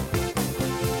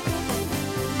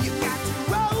 You got to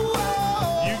roll.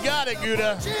 You got it,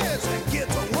 Gouda. And get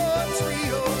to what's real.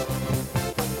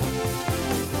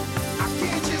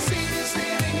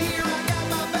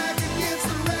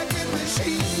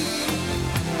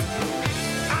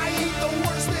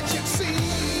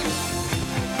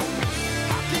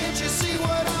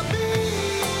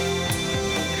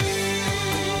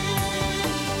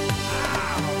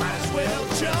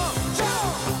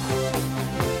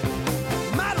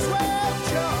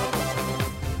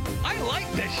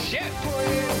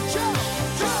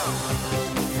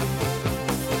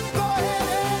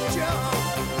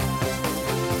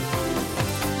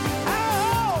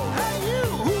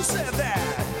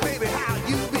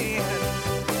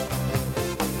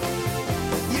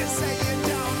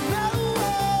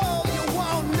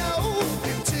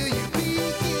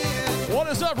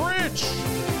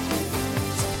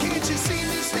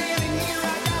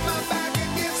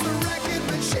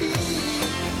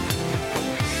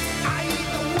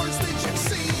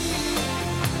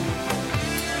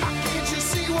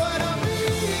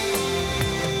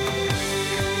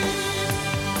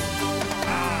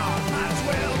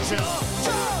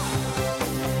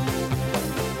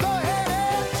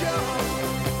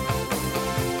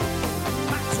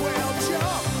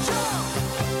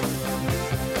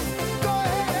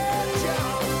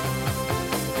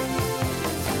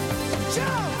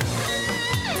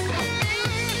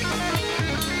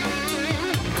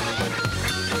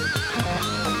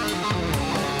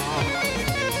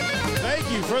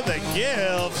 For the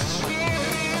gifts.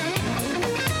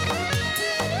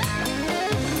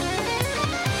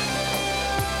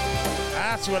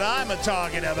 That's what I'm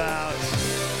talking about.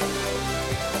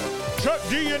 Chuck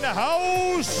D in the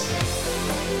house.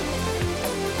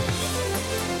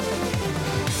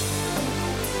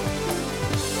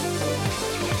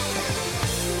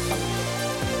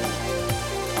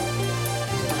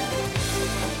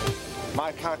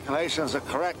 My calculations are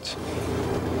correct.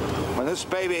 When this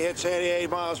baby hits 88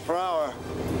 miles per hour,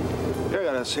 you're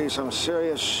gonna see some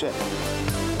serious shit.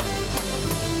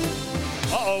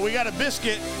 Uh-oh, we got a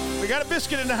biscuit. We got a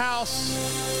biscuit in the house.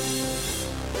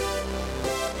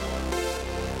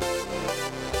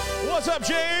 What's up,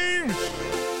 James?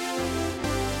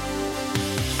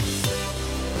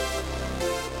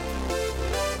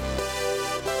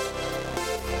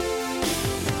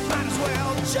 Might as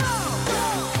well jump.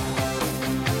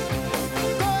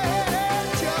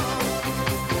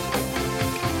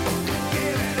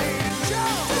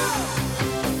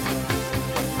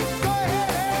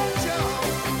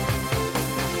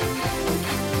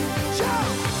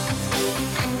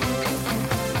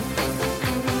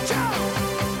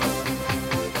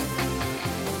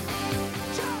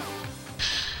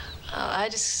 I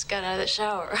just got out of the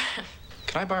shower.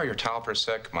 Can I borrow your towel for a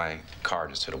sec? My car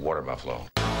just hit a water buffalo.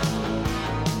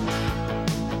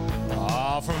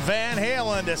 Oh, from Van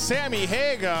Halen to Sammy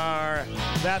Hagar.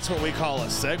 That's what we call a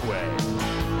segue.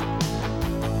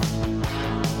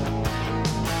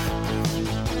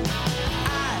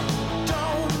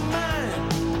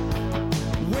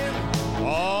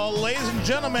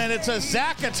 gentlemen, it's a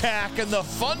Zach Attack in the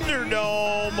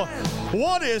Thunderdome.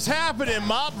 What is happening,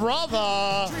 my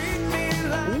brother?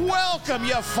 Welcome.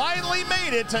 You finally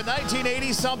made it to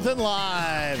 1980-something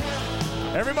live.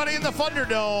 Everybody in the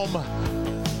Thunderdome,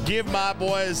 give my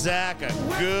boy Zach a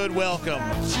good welcome.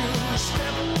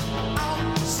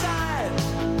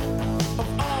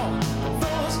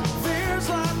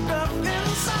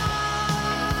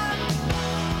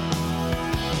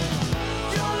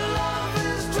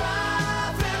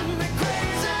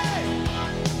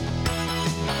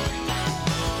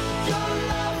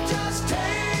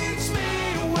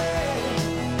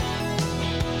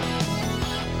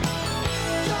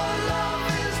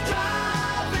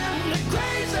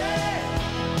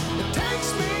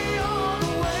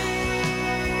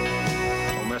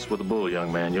 With the bull,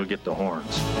 young man, you'll get the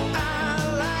horns.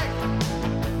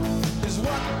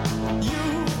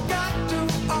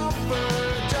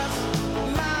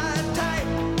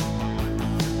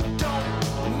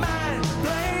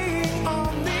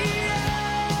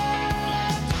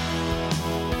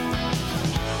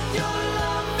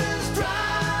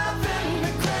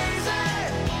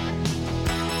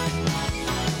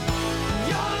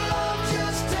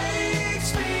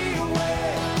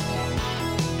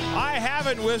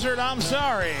 Wizard, I'm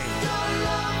sorry.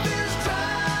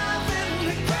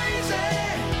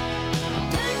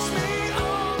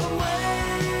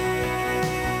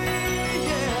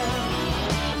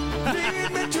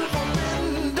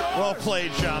 Well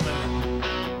played, Shaman.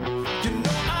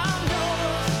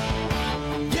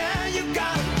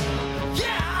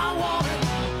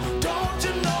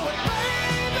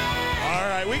 All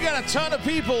right, we got a ton of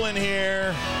people in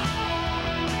here.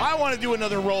 I want to do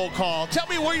another roll call. Tell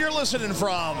me where you're listening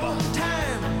from.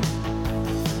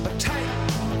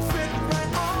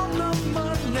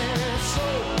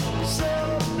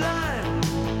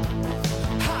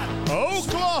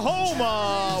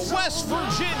 Oklahoma, West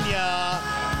Virginia,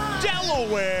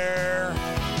 Delaware,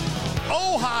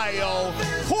 Ohio,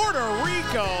 Puerto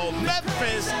Rico,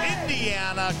 Memphis,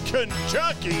 Indiana,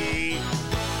 Kentucky,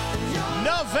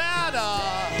 Nevada,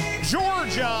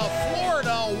 Georgia,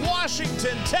 Florida,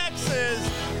 Washington, Texas,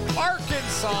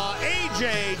 Arkansas,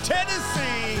 AJ,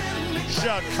 Tennessee,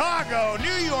 Chicago,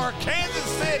 New York, Kansas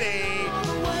City.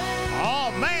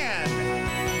 Oh, man.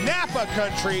 Napa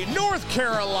Country, North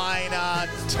Carolina,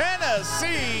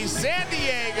 Tennessee, San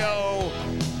Diego,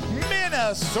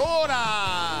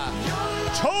 Minnesota,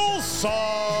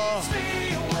 Tulsa,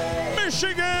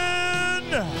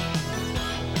 Michigan,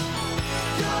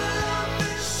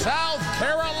 South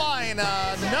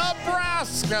Carolina,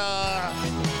 Nebraska.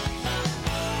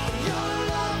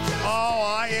 Oh,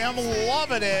 I am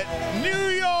loving it. New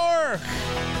York.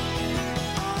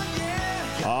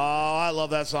 Oh, I love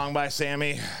that song by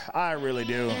Sammy. I really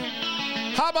do.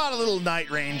 How about a little Night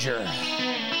Ranger?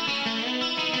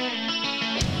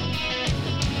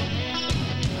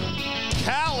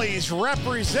 Callie's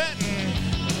representing.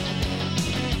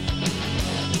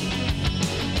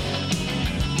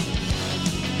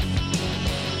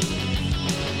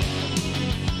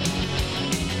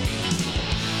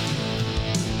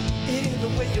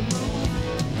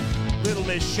 Little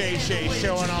Miss Shay Shay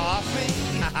showing off.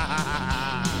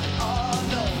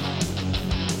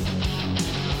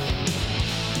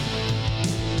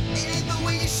 It ain't the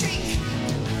way you shake.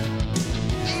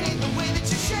 It ain't the way that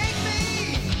you shake me.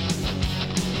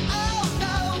 Oh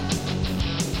no.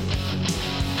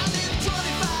 I lived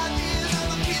 25 years,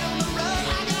 I'm a kid on the run.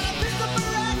 I got a pistol for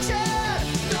action.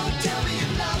 Don't tell me you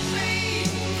love me.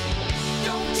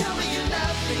 Don't tell me you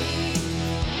love me.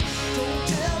 Don't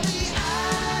tell me I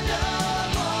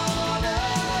don't wanna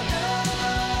know.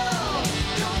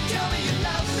 Don't tell me you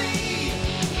love me.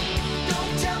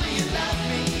 Don't tell me you love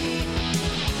me.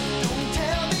 Don't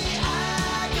tell me I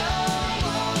don't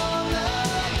wanna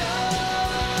know.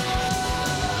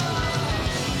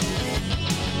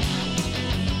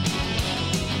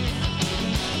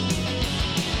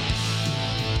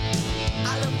 I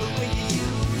love the way you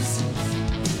use.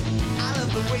 I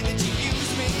love the way that you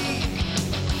use me.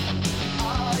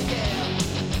 Oh yeah.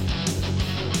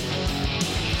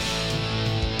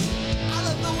 I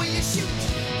love the way you shoot.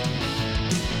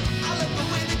 I love the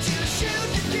way that you shoot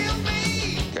to kill me.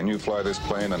 Can you fly this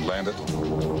plane and land it?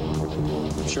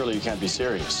 Surely you can't be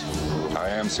serious. I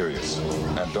am serious.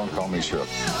 And don't call me Shook.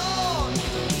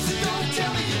 So don't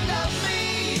tell me you love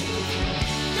me.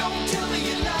 Don't tell me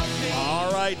you love me.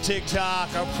 All right,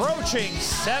 TikTok approaching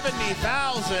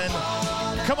 70,000.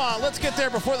 Come on, let's get there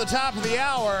before the top of the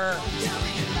hour.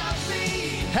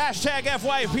 Hashtag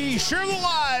FYP, share the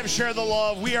live, share the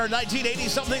love. We are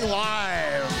 1980-something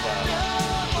live.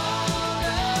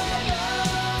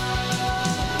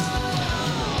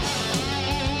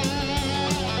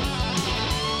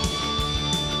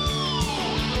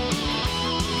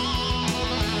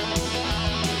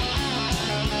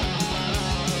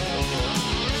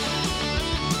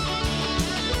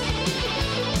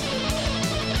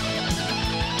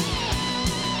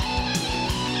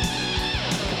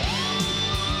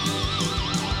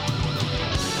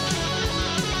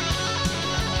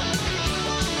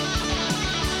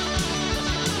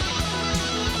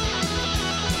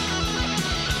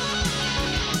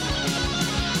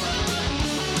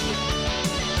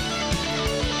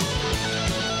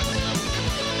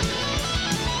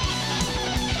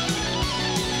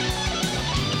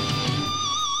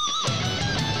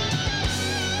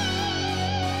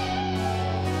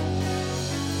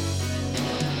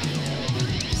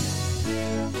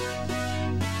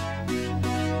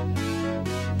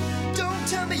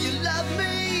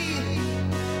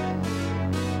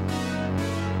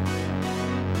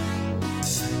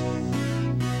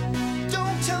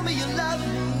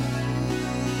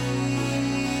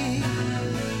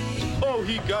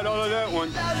 he got all of that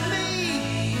one. Love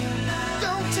me.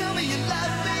 Don't tell me you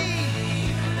love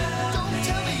me. Don't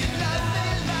tell me you love me.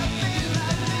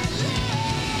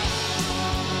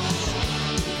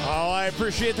 Oh, I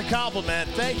appreciate the compliment.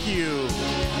 Thank you.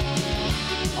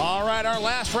 All right, our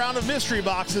last round of mystery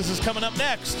boxes is coming up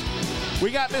next.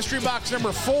 We got mystery box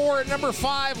number 4 and number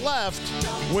 5 left.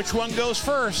 Which one goes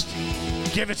first?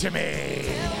 Give it to me.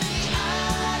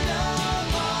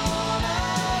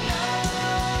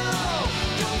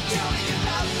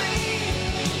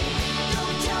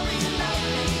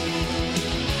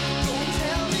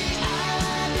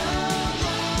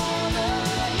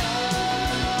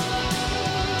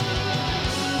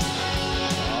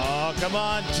 Oh, come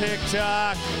on,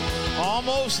 TikTok.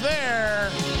 Almost there.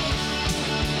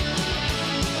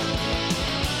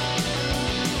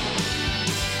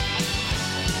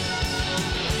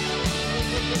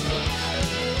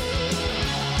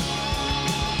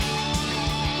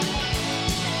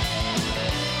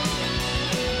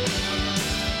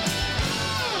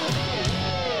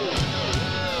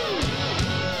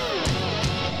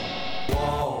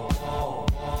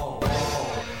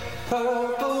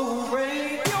 Purple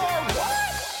rain, you're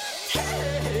what?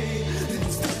 Hey,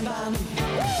 it's the money.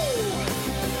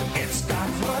 It's got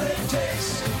what it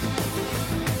takes.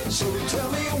 So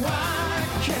tell me why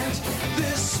can't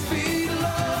this be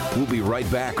love? We'll be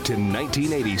right back to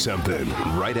 1980 something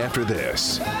right after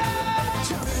this.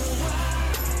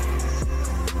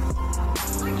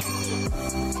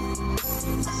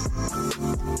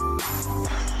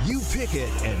 You pick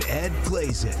it and Ed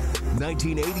plays it.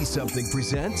 1980 something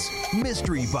presents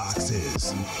Mystery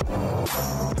Boxes.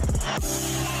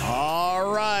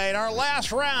 All right, our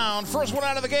last round. First one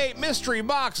out of the gate, mystery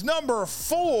box number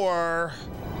 4.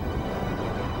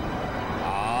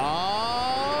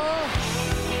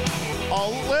 A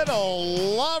little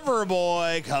lover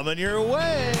boy coming your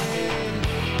way.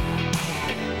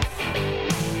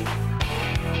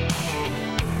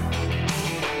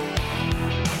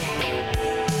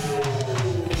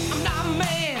 I'm not a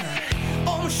man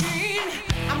or machine.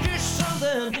 I'm just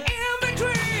something in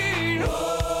between.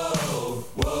 Whoa,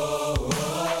 whoa,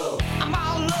 whoa. I'm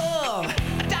all love, a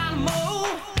dynamo.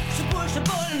 So push the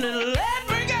button and let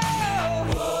me go.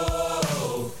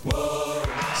 Whoa, whoa.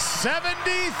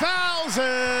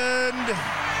 70,000.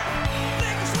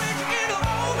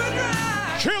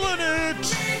 Killing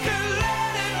it.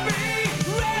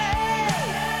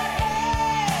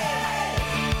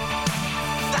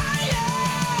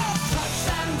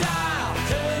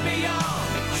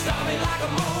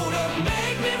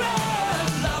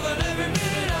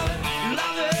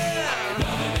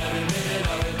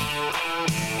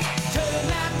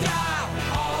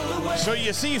 So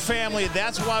you see, family,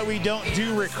 that's why we don't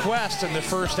do requests in the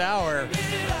first hour,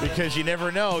 because you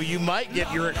never know, you might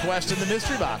get your request in the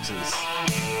mystery boxes.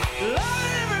 Loving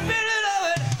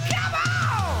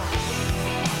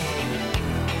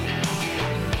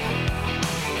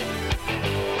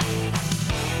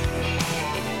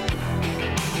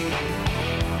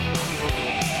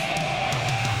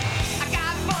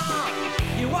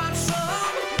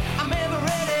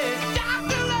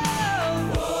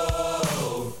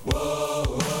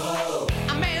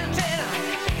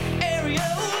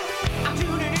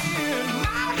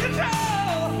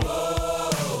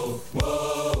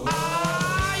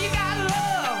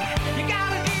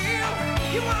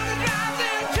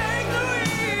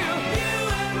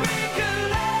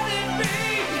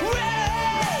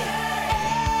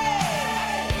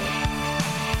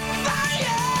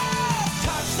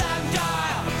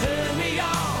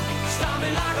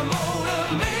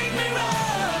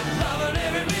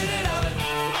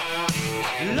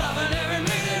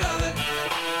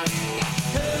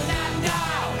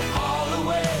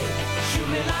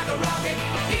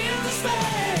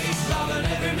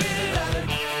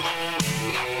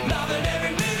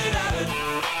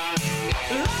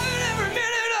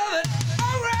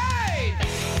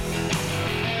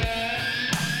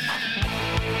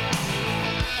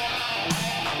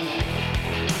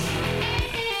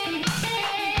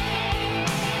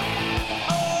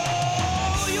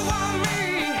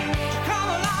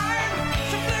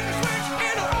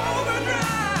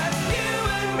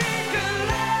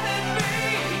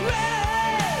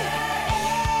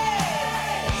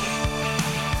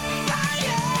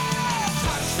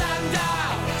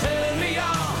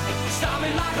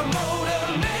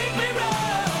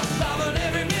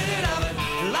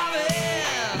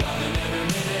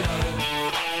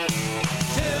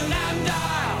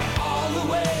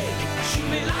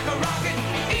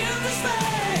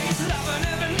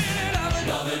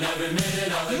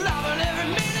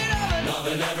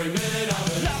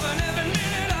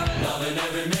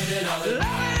every minute of it.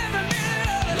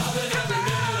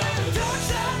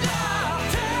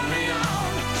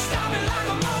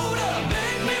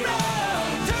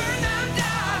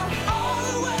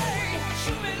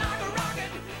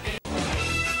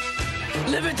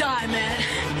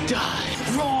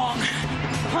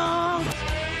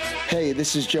 Hey,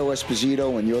 this is Joe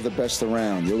Esposito, and you're the best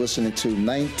around. You're listening to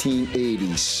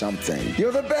 1980 something.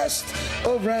 You're the best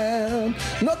around.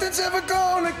 Nothing's ever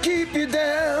gonna keep you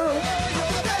down. You're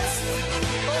the best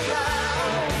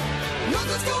around.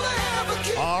 Nothing's gonna ever keep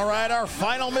you down. All right, our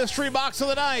final mystery box of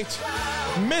the night.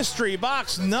 Mystery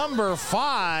box number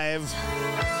 5.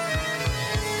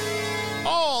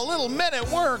 Oh, a little Men at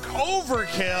Work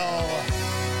overkill.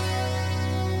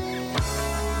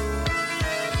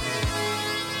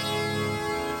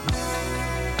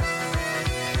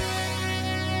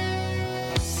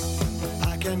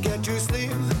 I can't get to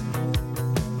sleep.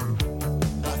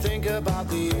 I think about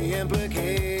the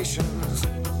implications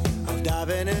of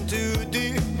diving in too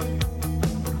deep,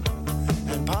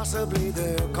 and possibly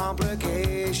the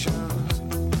complications,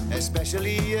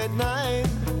 especially at night.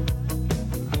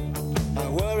 I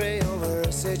worry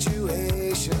over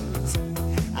situations.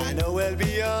 I know we'll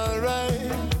be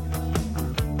alright.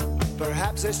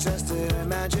 Perhaps it's just an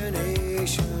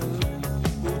imagination.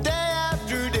 Day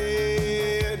after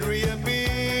day it reappears.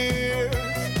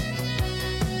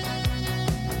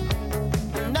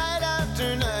 Night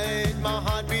after night my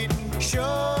heartbeat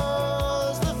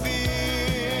shows the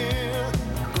fear.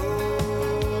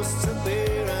 Ghosts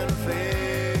appear and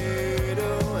fade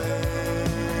away.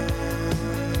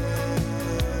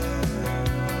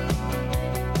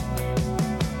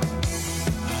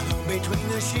 Alone between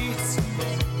the sheets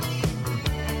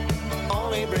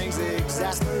only brings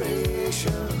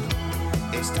exasperation.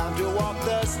 It's time to walk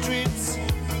the streets,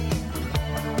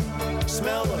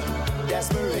 smell the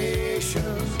desperation.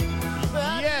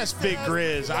 Yes, Big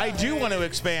Grizz, I do want to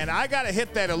expand. I got to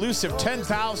hit that elusive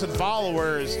 10,000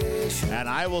 followers, and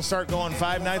I will start going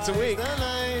 5 nights a week,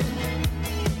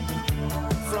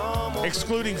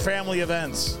 excluding family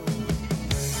events.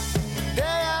 Day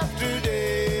after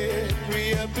day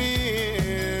reappear.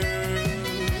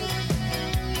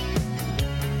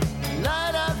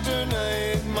 Night after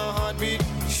night my heartbeat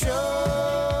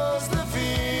shows the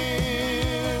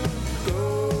fear.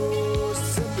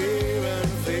 Ghosts appear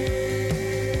and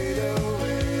fade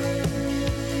away.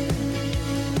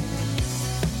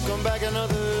 Come back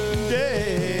another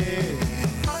day.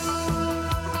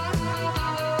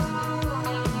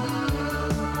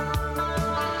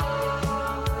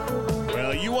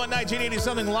 Well, you want 1980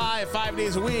 something live 5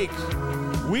 days a week.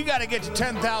 We got to get to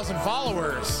 10,000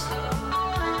 followers.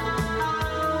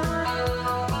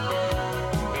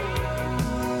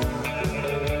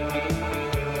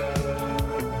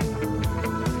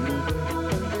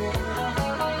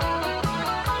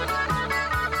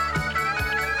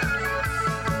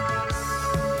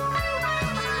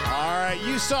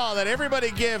 You saw that.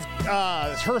 Everybody give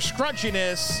her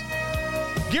scrunchiness.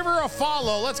 Give her a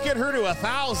follow. Let's get her to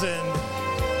 1,000.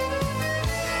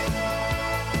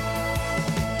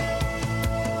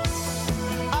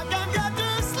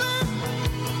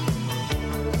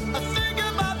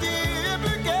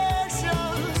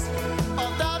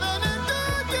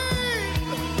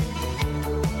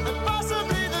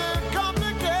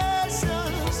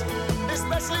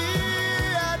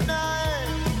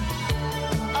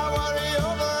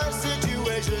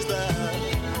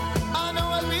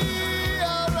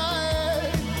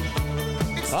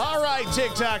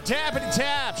 TikTok, tap and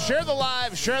tap, share the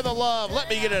live, share the love. Let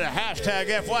me get it a hashtag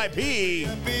FYP.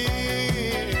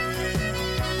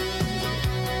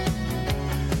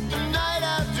 Night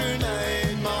after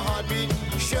night, my heartbeat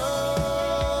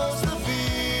shows the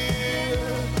fear.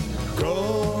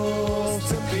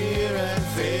 Ghosts appear and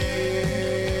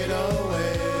fade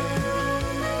away.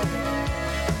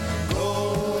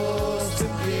 Ghosts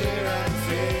appear and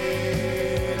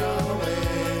fade away.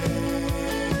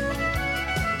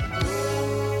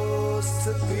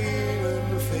 Disappear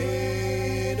and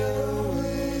fade away.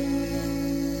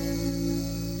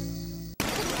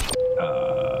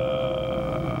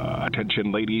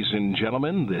 Attention, ladies and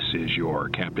gentlemen, this is your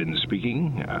captain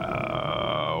speaking.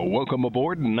 Welcome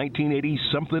aboard 1980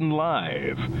 Something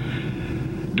Live.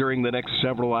 During the next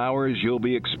several hours, you'll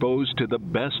be exposed to the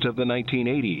best of the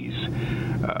 1980s.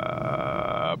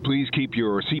 Please keep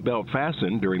your seatbelt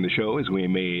fastened during the show, as we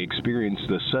may experience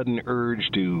the sudden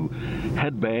urge to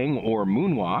headbang or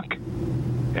moonwalk.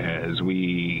 As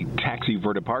we taxi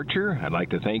for departure, I'd like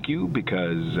to thank you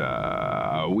because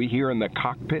we here in the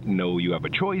cockpit know you have a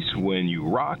choice when you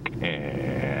rock,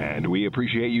 and we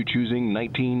appreciate you choosing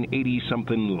 1980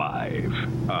 Something Live.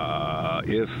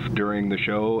 If during the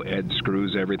show Ed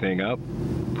screws everything up,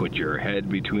 put your head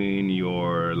between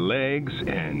your legs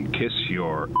and kiss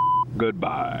your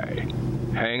goodbye.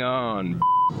 Hang on.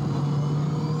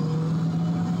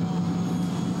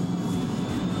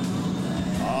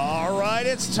 All right,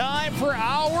 it's time for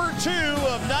hour 2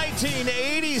 of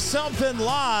 1980 Something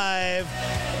Live.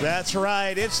 That's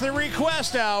right, it's the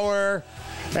request hour.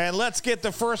 And let's get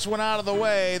the first one out of the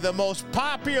way. The most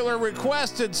popular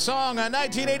requested song on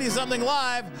 1980 Something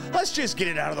Live. Let's just get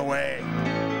it out of the way.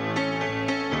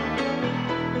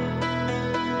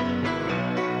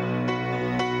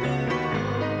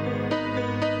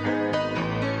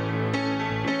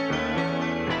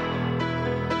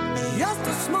 Just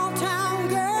a small town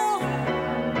girl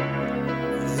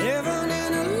living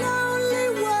in a lonely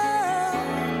world.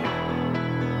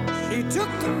 She took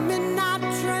the midnight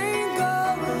train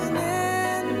going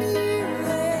anywhere.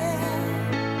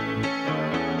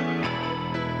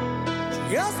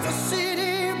 Just a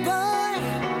city boy,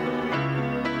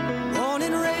 born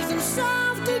and raised in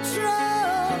South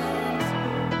Detroit.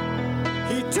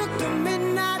 He took the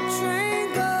midnight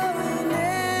train going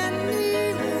anywhere.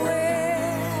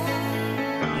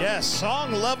 Yes,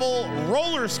 song level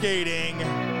roller skating.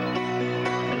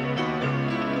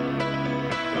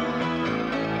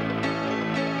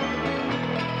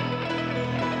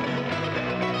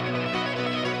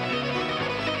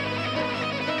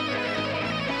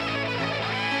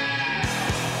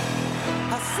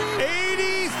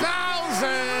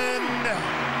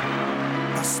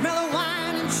 The smell of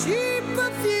wine and cheap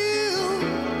perfume.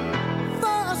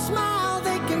 For a smile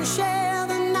they can share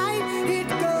the night. It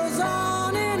goes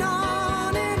on and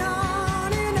on and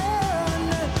on and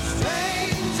on.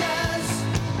 Strangers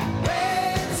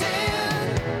waiting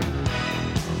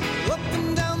up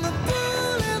and down the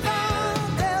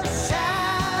boulevard. Their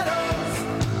shadows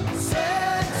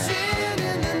searching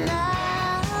in the night.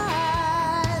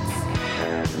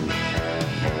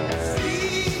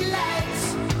 Streetlights,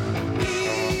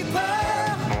 people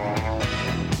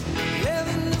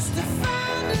living just to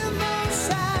find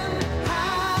emotion,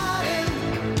 hiding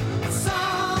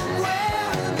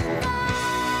somewhere in the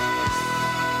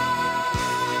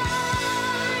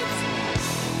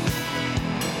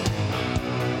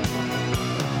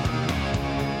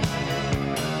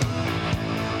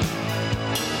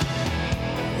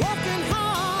working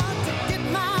hard to get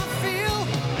my fill.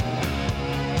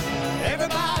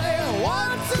 Everybody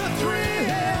wants a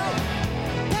thrill.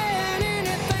 Paying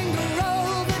anything to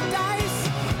roll the dice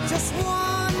just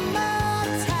one more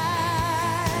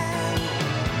time.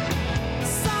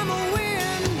 Some will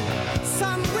win,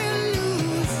 some will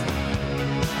lose.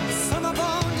 Some are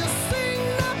born to sing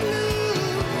the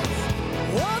blues.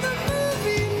 Oh, the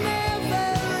movie never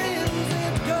ends.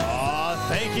 It goes Aw,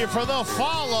 thank you for the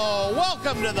follow.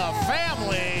 Welcome to the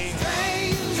family.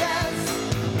 strangers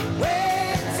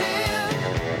waiting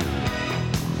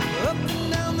up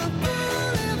and down the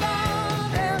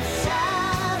boulevard. Their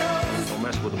shadows Don't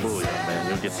mess with the bull, young man.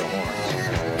 You'll get the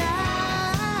horns.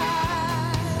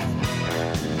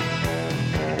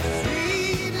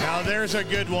 Now there's a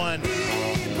good one.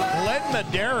 Glenn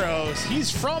Medeiros,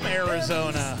 he's from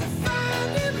Arizona.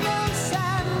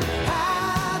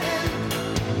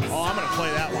 Oh, I'm going to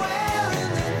play that one.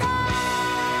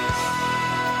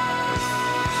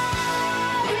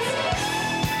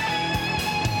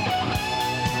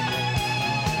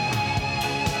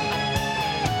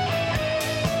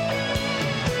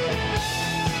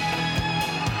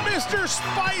 Mr.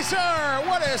 Spicer,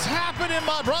 what has happened,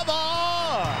 my brother?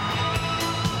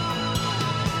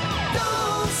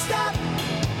 Don't stop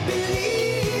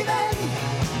believing.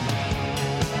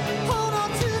 Hold on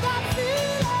to that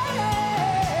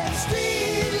feeling.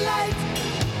 Streetlight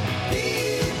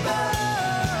people.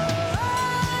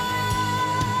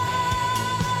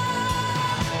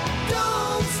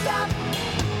 Don't stop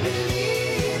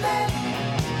believing.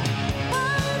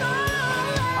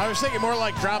 I was thinking more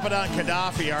like Drop It on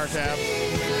Gaddafi, Artab.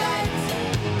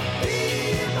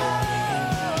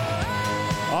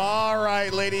 All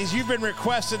right, ladies, you've been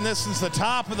requesting this since the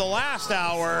top of the last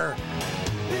hour.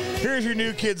 Here's your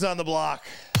New Kids on the Block.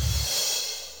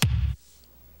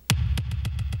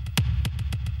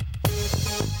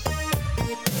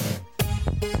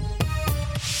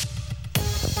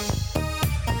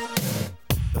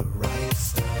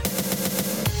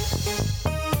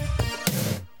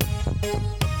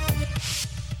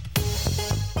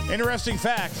 Interesting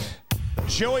fact,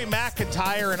 Joey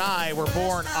McIntyre and I were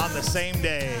born on the same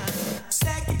day.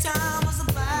 Second time was a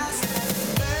blast.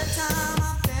 Third time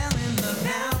I fell in love.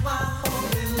 Now I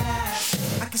hope it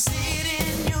lasts. I can see it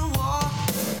in your walk.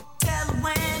 Tell it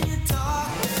when you talk.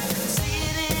 I can see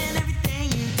it in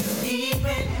everything you do.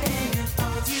 Even in your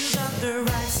thoughts, you got the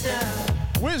right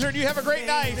stuff. Wizard, you have a great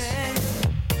night.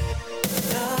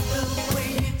 Love the way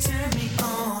you turn me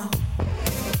on.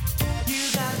 You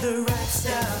got the right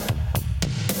stuff,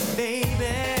 baby.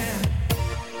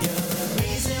 You're the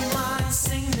reason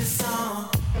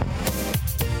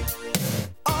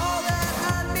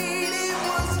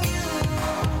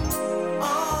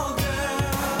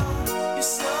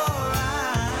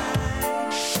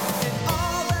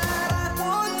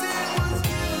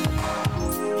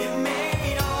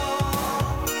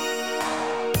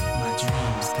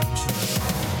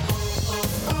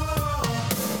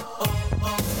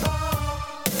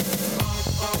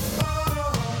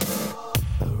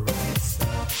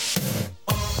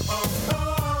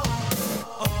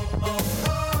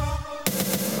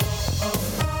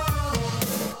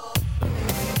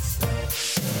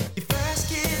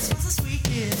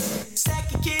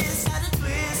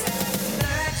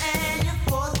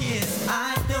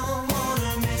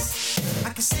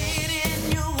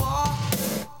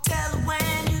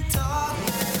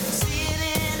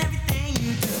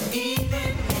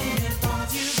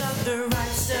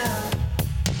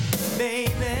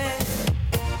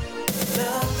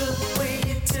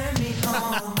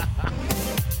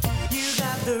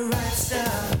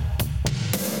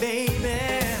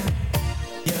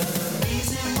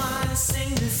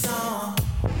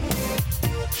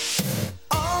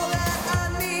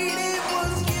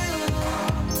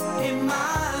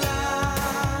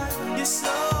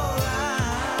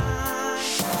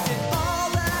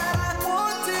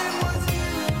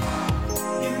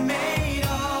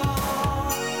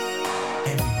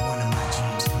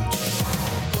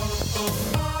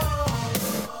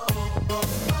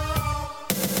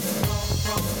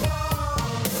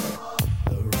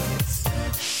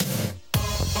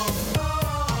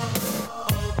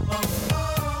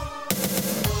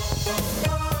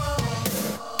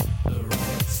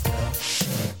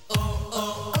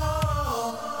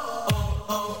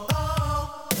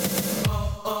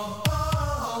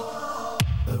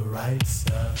right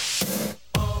stuff.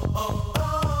 Oh, oh,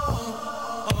 oh,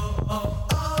 oh, oh,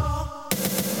 oh,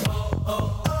 oh,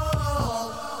 oh,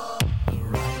 oh, the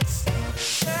right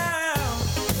stuff.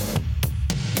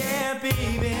 Yeah,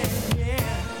 baby,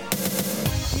 yeah.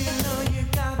 You know you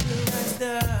got the right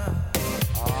stuff.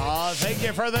 Aw, thank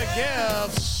you for the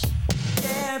gifts.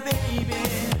 Yeah, baby.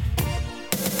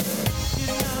 You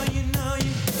know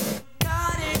you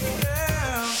got it,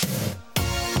 girl.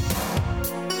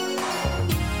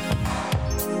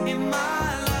 In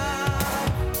my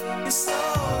life, it's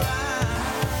alright.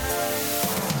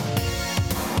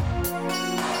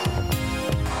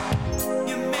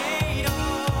 You made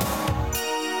all.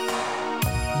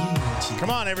 Come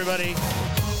on, everybody.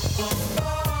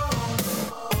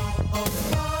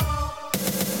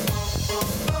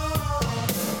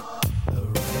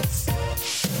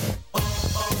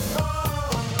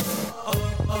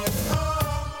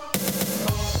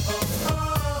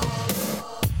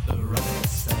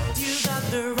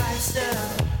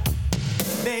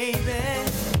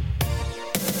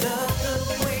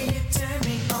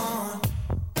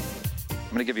 I'm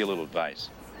going to give you a little advice.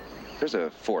 There's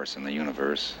a force in the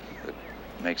universe that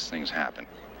makes things happen.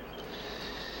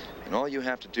 And all you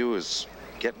have to do is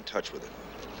get in touch with it.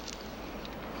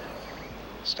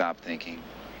 Stop thinking,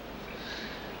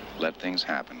 let things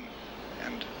happen,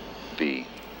 and be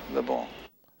the ball.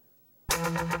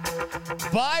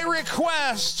 By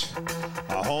request,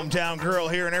 a hometown girl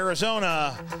here in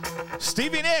Arizona,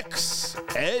 Stevie Nicks,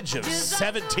 Edge of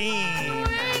 17.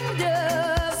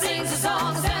 Sings a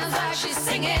song, sounds like she's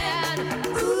singing.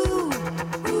 Ooh,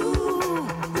 ooh,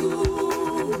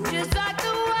 ooh. Just like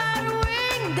the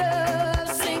white-winged dove.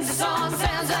 Sings a song,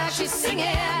 sounds like she's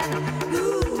singing.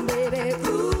 Ooh, baby,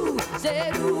 ooh, say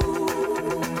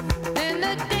ooh. And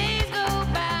the days go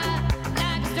by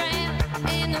like a strand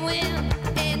in the wind,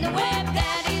 in the web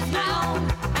that is known.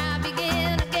 I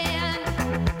begin again.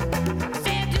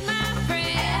 Said to my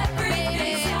friend,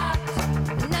 everything stops,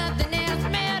 nothing else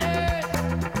matters.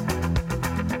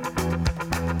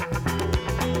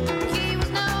 He was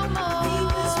no more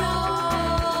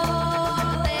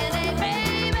than a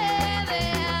baby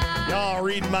then. Y'all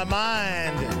reading my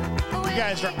mind. You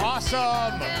guys are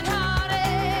awesome.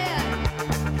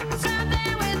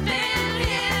 Something within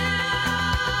him.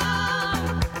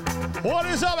 What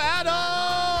is up,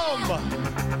 Adam?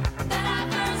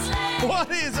 What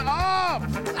is up?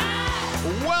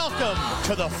 Welcome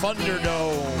to the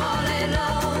Thunderdome. All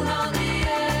alone on the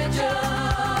edge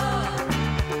of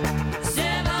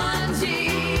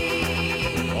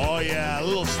 17. Oh yeah,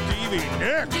 little Stevie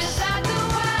Nicks. Just like the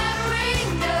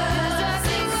white-winged dove.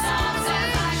 Sings a song,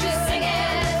 sounds like she's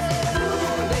singing.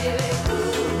 Ooh, baby,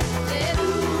 ooh, say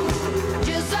ooh.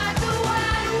 Just like the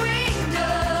white-winged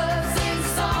dove. Sings a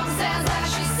song, sounds like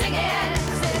she's singing.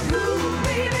 Say ooh,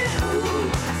 baby, ooh,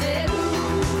 say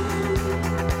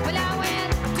ooh. Well, I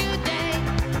went today,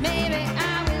 maybe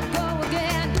I will go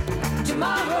again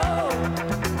tomorrow.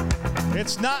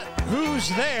 It's not who's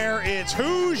there, it's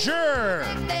Hoosier.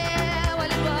 There, well,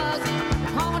 it was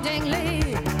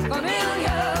hauntingly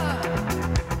familiar.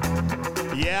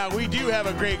 Yeah, we do have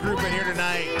a great group in here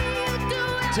tonight.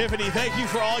 Tiffany, thank you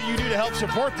for all you do to help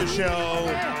support the show.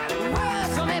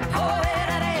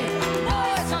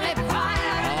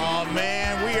 Oh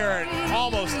man, we are at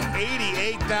almost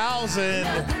 88,000.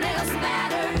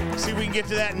 See if we can get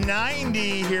to that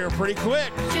 90 here pretty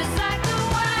quick. Just like the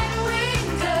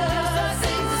white-winged dove.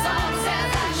 Sings a song,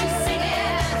 sounds like she's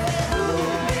singing.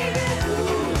 Ooh, baby,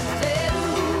 ooh, say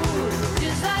ooh.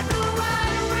 Just like the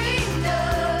white-winged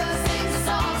dove. Sings a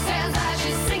song, sounds like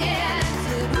she's singing.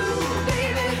 Say ooh,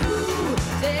 baby, ooh,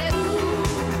 say ooh.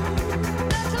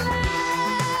 The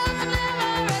clouds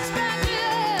never expect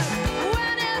you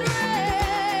when it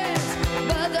rains,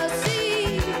 but the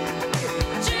sea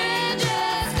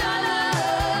changes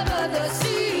color, but the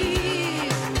sea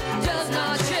does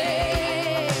not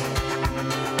change.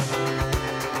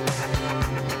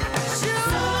 So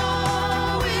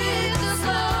is the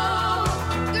slow,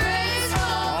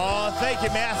 graceful. Oh, thank you,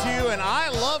 Matthew. And I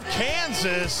love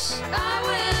Kansas. I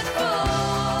went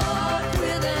forth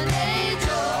with an angel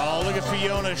Oh, look at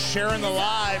Fiona sharing the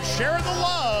live, sharing the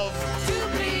love.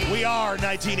 We are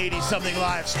 1980 something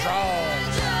live strong.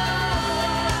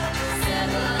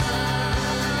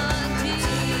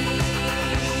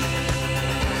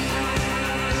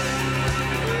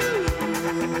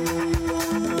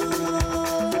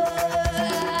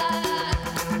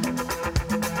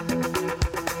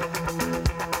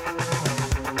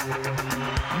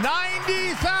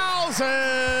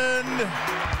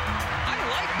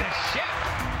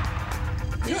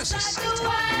 Just like the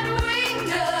white-winged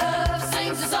dove.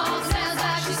 Sings a song, sounds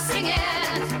like she's singing.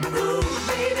 Ooh,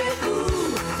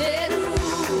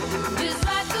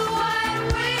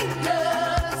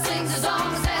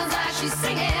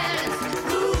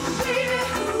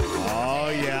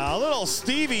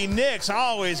 Stevie Nicks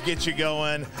always get you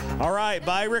going. All right,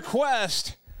 by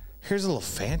request, here's a little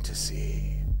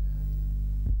fantasy.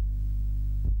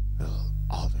 A little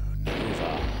Aldo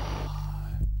Nova.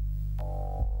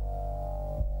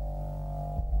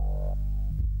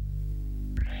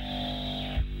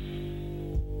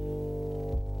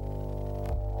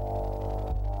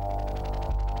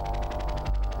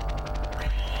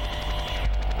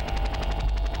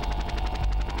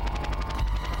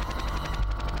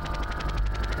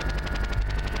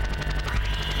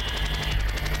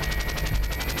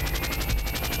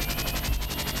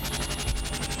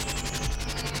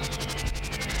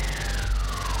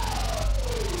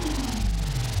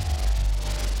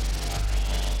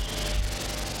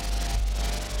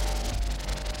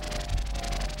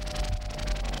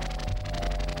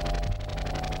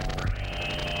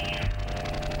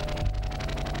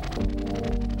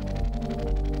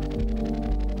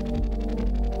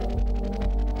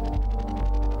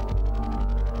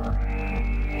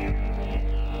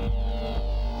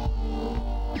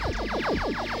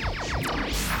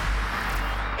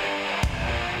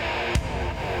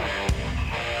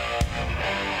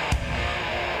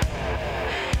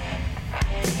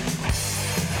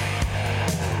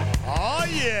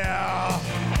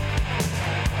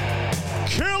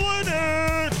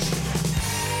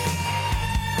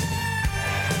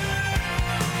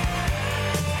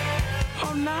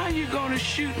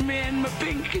 Shoot me in my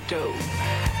pinky toe.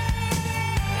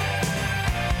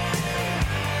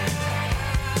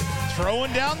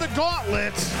 Throwing down the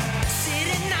gauntlet.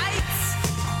 City nights,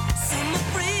 summer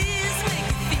breeze make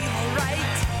you feel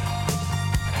alright.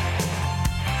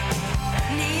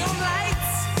 Neon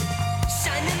lights,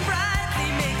 shining bright, they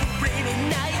make a rainy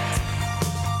night.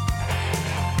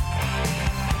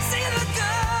 See the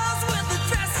girls with the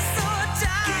dresses so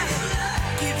tight.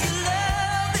 Give you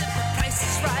love if the price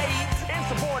is right.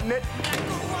 Insubordinate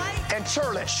and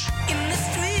churlish. In the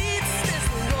streets, there's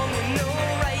no wrong and no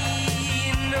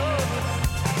right, no.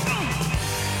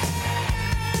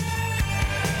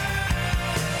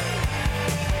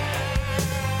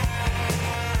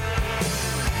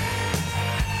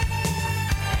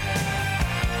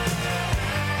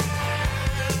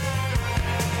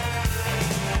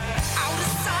 Out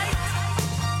of sight,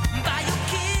 by your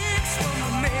kicks from the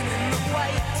man in the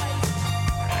white.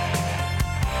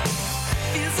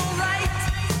 Feels alright,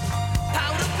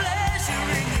 powder pleasure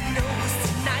in your nose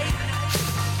tonight.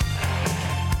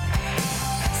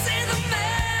 See the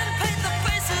man paint the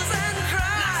faces and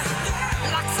cry,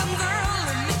 like some girl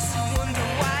and makes you wonder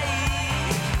why.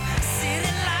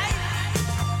 City light,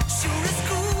 sure is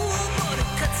cool, but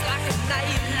it cuts like a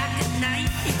knife, like a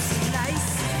knife. It's nice.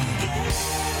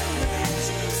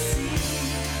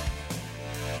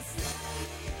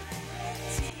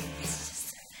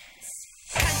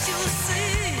 Can't you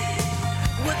see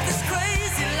what this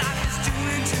crazy life is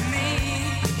doing to me?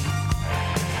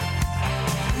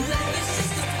 Life is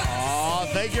just a Oh,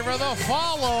 thank you for the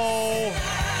follow.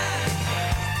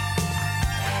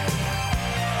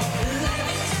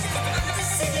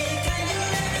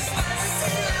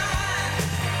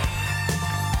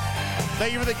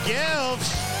 Thank you for the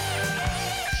gifts.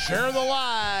 Share the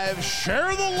live.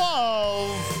 Share the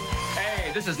love.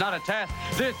 Hey, this is not a test.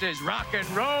 This is rock and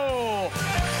roll.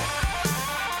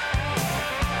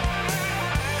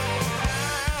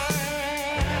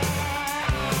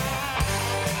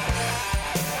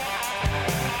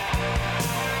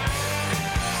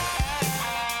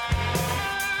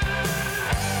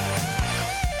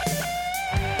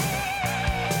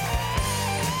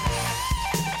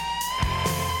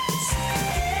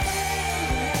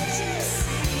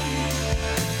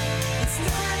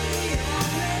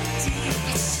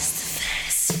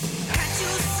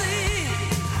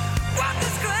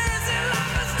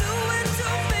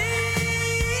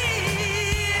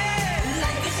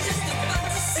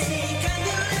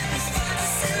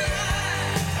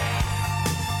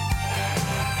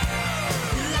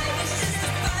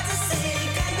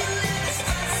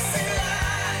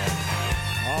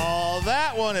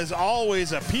 That one is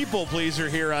always a people pleaser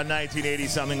here on 1980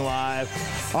 Something Live.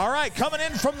 All right, coming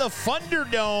in from the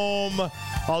Thunderdome,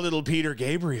 a little Peter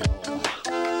Gabriel.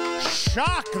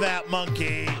 Shock that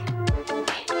monkey.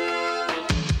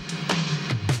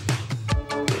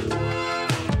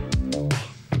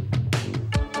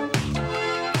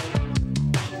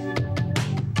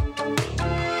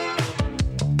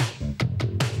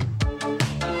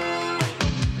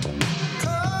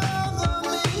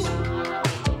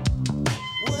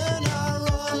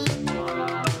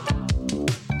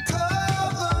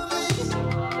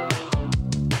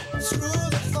 Through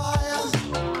the fire,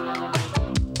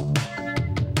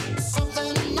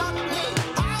 something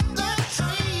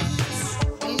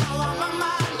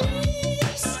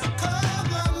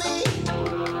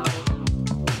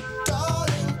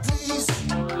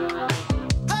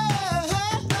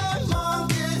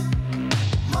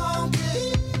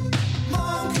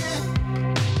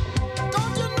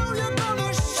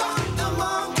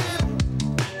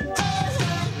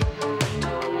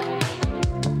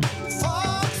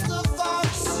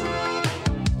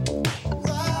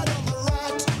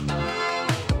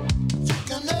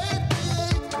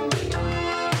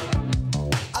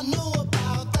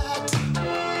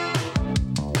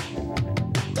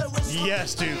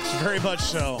Yes, Dukes, very much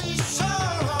so.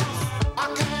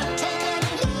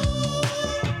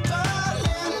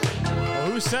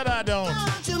 Well, who said I don't?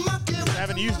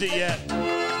 Haven't used it yet.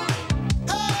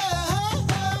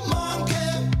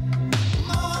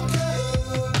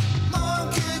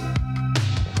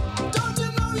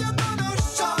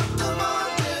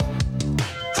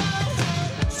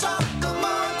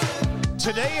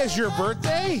 Today is your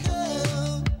birthday?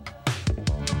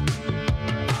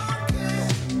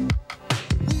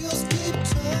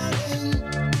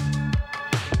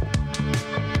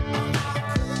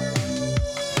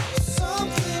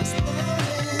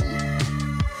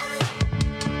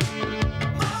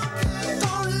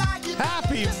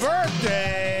 Happy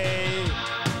birthday!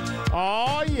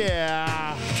 Oh,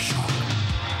 yeah.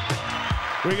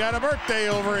 We got a birthday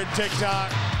over at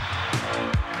TikTok.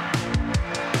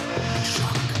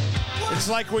 It's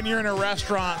like when you're in a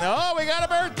restaurant. Oh, we got a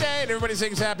birthday. And everybody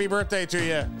sings happy birthday to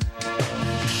you.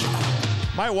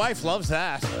 My wife loves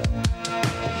that.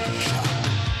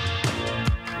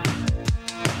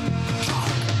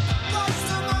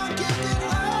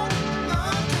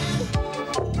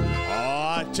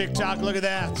 Oh, TikTok, look at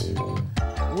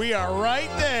that. We are right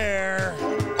there.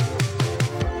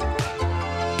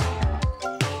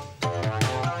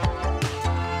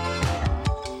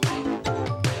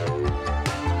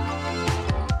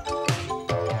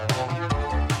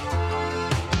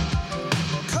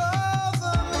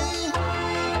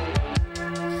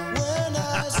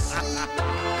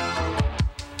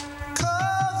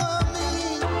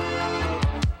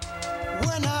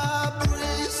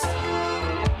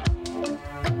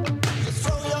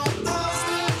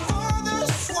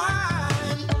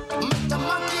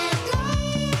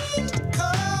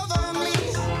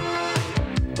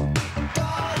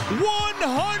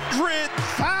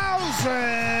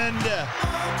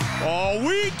 Oh,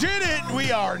 we did it!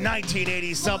 We are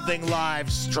 1980 something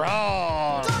live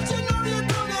strong.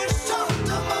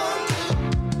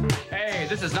 Hey,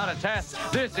 this is not a test.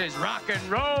 This is rock and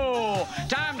roll.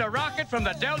 Time to rock it from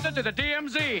the Delta to the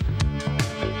DMZ.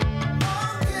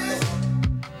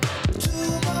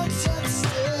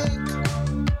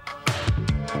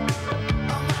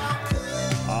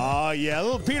 Oh, yeah,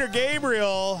 little Peter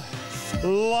Gabriel.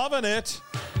 Loving it.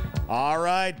 All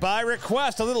right, by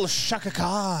request, a little Chaka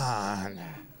Khan.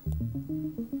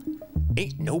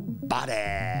 Ain't nobody.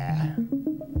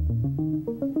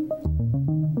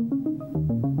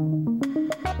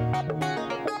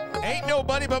 Ain't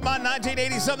nobody but my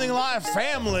 1980-something live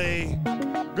family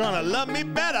gonna love me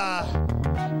better.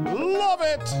 Love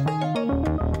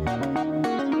it.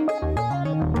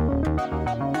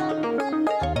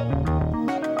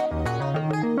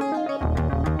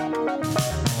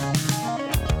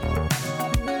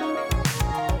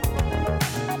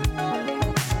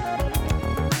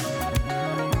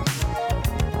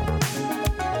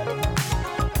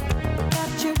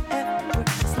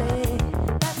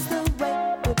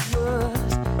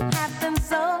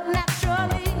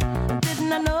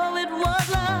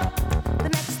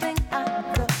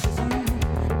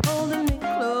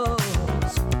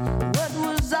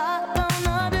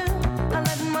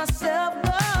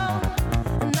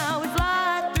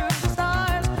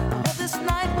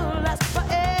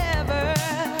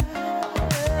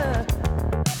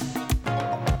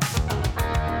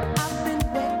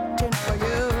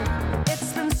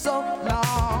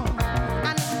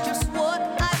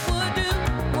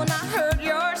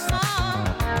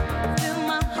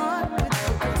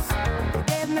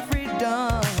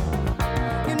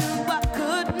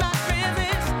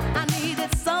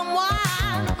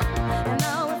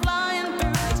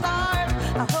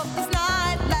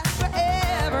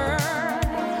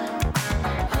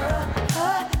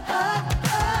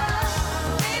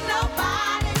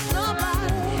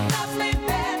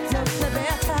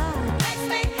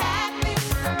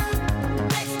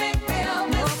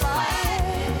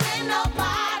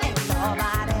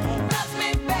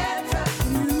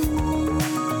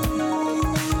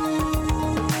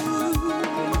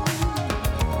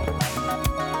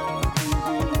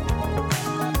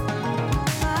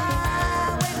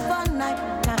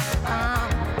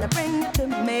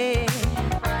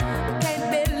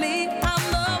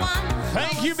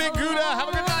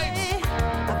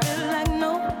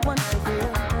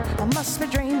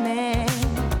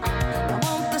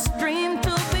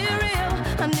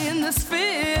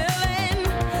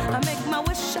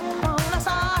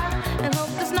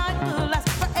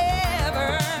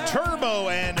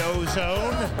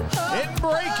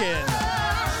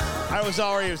 I was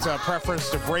already a preference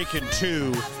to Breakin'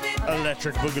 2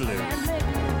 Electric Boogaloo.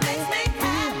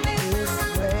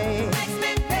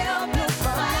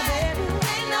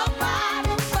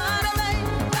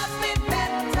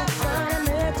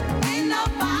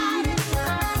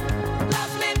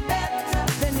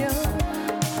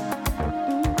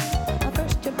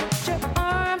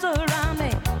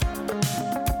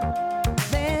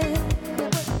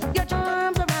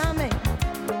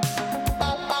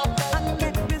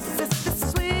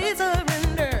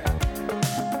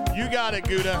 got it,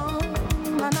 Gouda.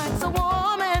 My nights are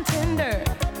warm and tender.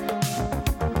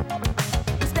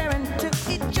 Staring into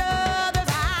each other's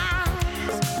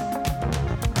eyes.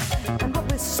 And what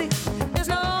we see is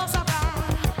no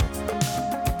surprise.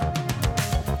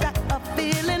 Got a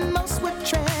feeling most would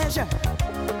treasure.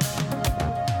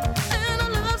 And a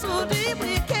love so deep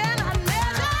we cannot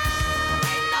measure.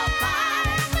 Ain't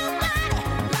nobody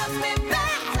loves me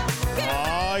better.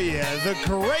 Oh, yeah, the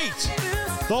great,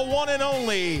 the one and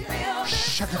only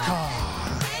Chaka Khan.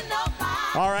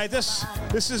 All right, this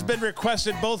has been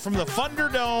requested both from the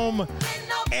Thunderdome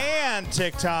and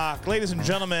TikTok. Ladies and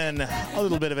gentlemen, a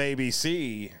little bit of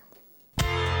ABC. The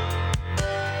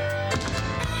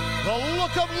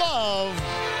Look of Love.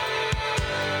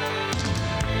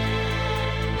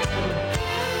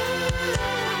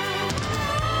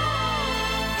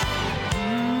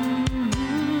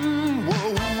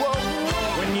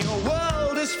 When your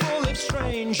world is full of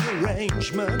strange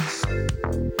arrangements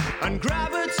and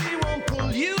gravity won't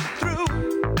pull you through,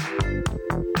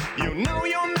 you know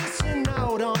you're missing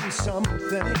out on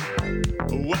something.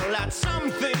 Well, that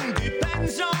something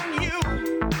depends on you.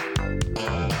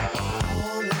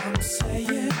 All I'm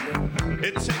saying,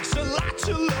 it takes a lot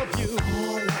to love you.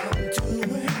 All I'm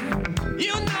doing,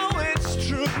 you know it's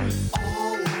true.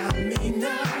 All I mean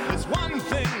now is one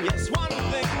thing, yes, one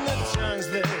thing that turns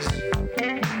this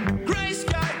gray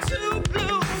sky to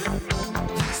blue.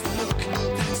 That's the look,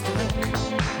 that's the look,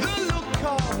 the look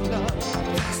of love.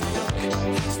 That's the look,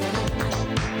 that's the look,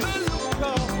 the look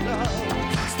of love.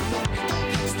 That's the look,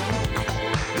 that's the look,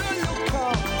 the look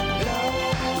of love.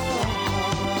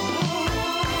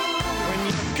 When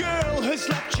your girl has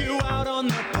left you out on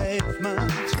the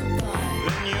pavement,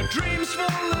 then your dreams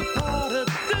fall apart at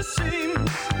the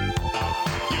seams.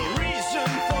 Your reason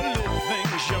for living,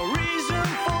 your reason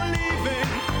for leaving.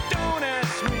 Don't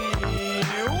ask me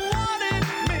what it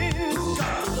means.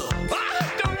 I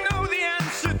don't know the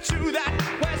answer to that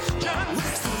question.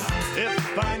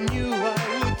 If I knew, I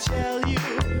would tell you.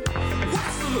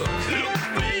 Look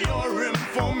for your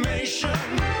information.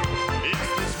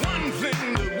 It's this one thing,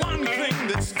 the one thing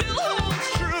that still holds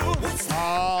true.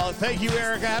 Oh, thank you,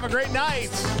 Erica. Have a great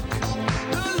night.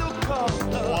 The look of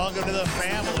love. Welcome to the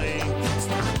family.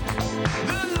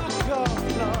 The look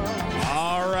of love.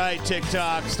 All right,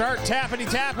 TikTok. Start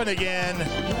tappity-tapping again.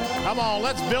 Come on,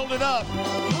 let's build it up.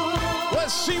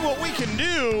 Let's see what we can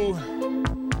do.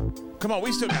 Come on,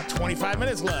 we still got 25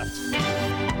 minutes left.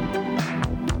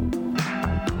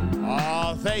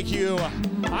 Oh, thank you.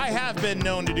 I have been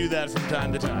known to do that from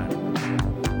time to time.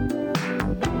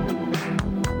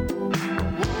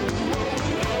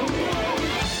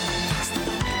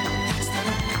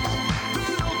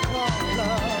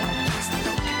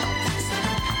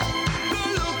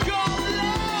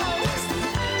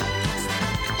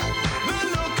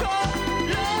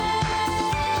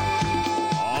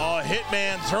 Oh,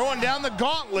 Hitman throwing down the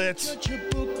gauntlet. Judge a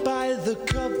book by the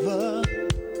cover,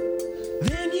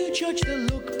 then you judge the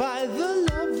look by the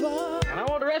lover. And I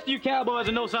want the rest of you cowboys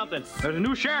to know something. There's a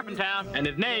new sheriff in town, and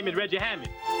his name is Reggie Hammond.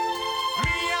 Me,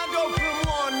 I go from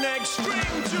one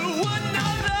extreme to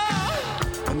another.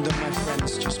 And my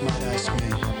friends just might ask me.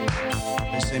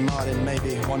 They say, Martin,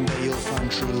 maybe one day you'll find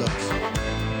true love.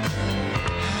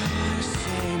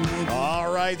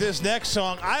 All right, this next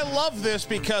song, I love this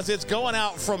because it's going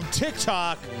out from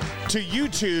TikTok to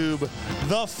YouTube,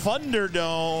 the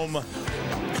Thunderdome.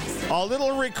 A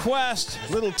little request,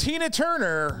 little Tina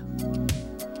Turner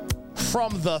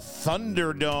from the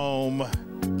Thunderdome.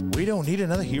 We don't need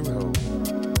another hero.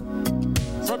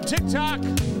 From TikTok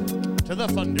to the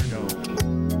Thunderdome.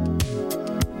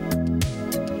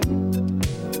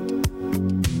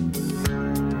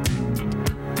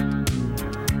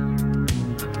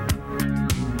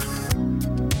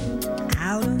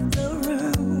 Out of the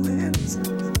ruins,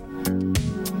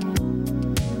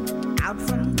 out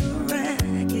from the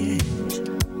wreckage,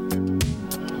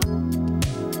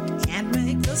 can't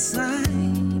make the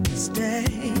same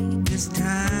mistake this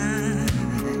time.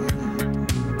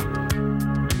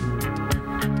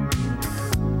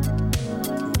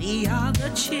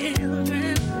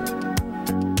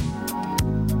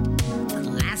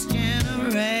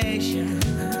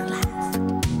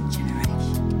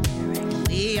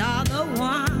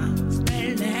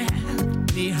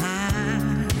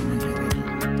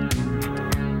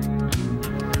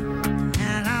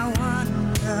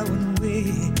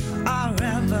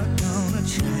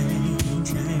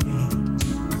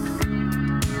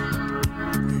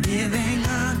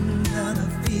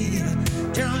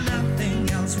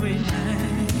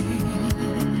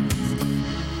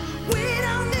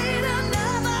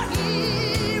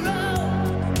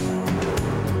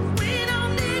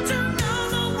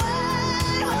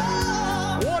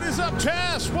 is up,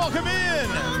 Tess? Welcome in.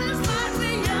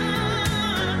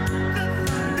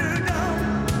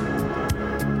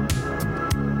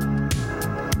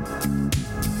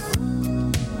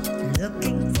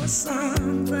 Looking for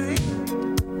something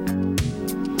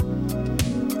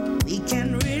we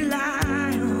can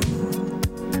rely on.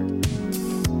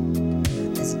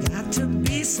 There's got to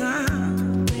be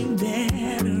something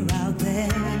better out there.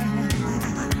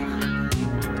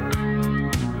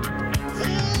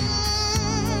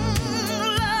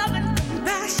 Love and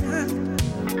compassion.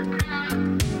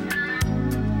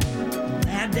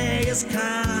 That day is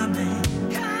coming.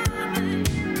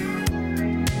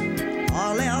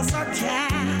 All else are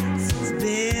castles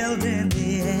built in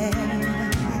the air.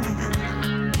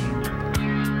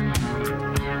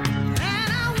 And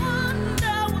I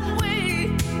wonder when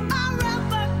we are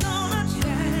ever gonna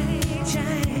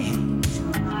change.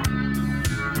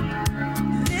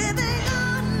 Living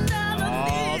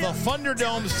under The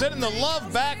Thunderdome sending the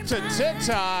love back to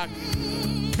TikTok.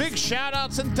 Big shout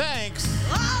outs and thanks.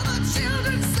 all the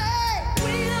children say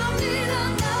we don't need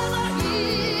another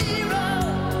hero.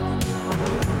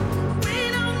 We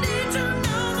don't need to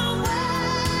know the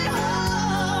way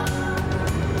home.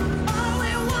 All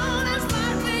we want is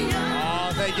life beyond.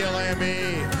 Oh, thank you,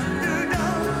 Lambie.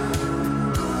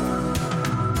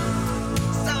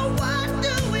 So what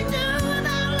do we do with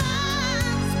our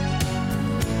lives?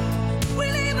 We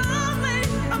leave only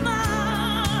a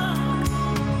mark.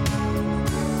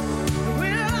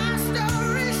 Will our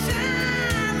story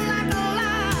shine like a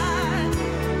light?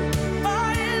 Or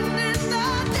in this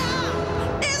dark dark,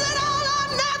 is it all or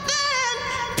nothing?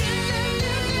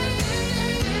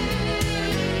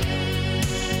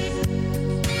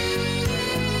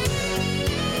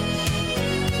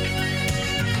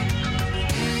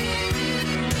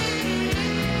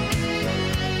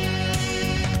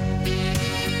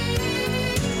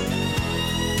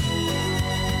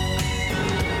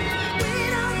 We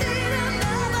don't need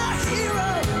another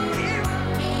hero.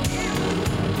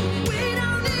 We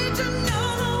don't need to know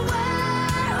the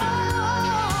way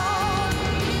home.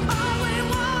 All we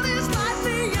want is life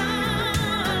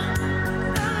beyond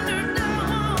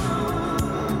Thunderdome.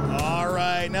 All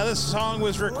right, now this song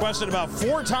was requested about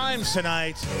 4 times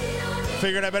tonight.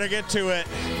 Figured I better get to it.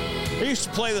 I used to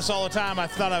play this all the time. I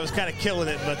thought I was kind of killing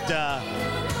it, but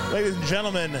ladies and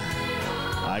gentlemen,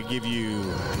 I give you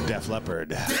Def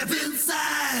Leppard. Step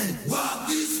inside, walk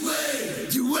this way,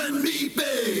 you and me,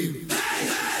 babe. Hey,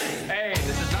 hey! Hey,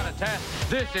 this is not a test.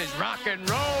 This is rock and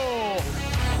roll.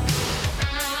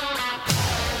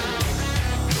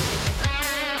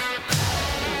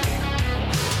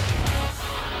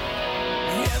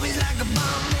 Love is like a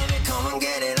bomb, baby, come and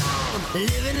get it on.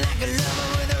 Living like a lover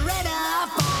with a red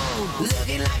iPhone.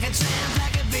 Looking like a tramp,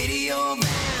 like a video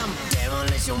bam.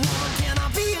 Demolition woman, can I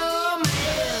be your man?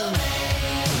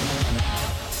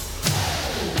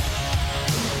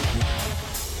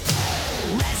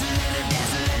 Wrestling and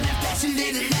dancing and a flashing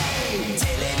little light.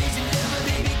 Television lover,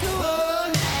 baby, go all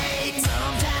night.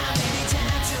 Sometime,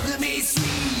 anytime, sugar me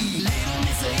sweet. Little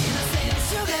Miss Innocent,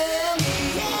 sugar me,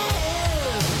 yeah.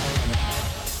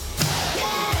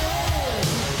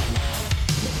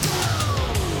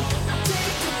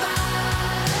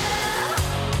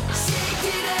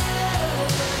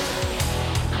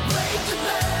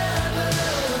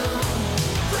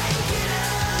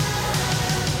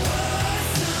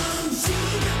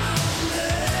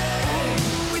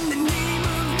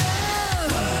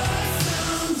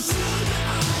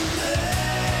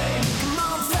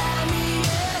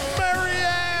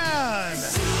 Marianne!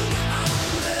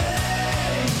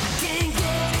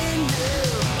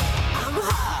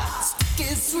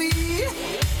 Sweet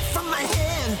from my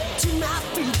hand to my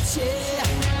feet, yeah.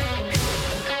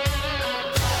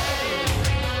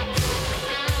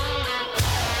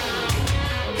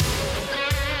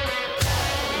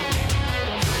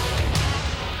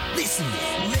 Listen,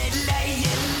 red light,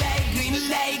 yellow light, green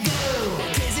light, go.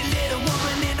 Crazy little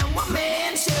woman in a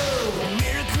one-man show.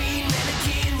 Mirror queen,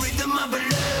 mannequin, rhythm of a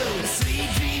love. Sweet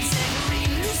dreams,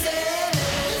 saccharine, lucid.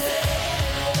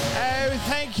 Hey,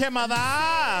 thank you,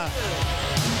 mother.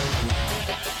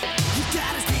 You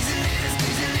gotta squeeze a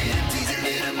little, please a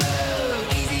little more.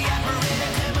 Easy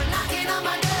operator, come on knocking on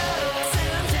my door.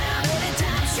 Settle down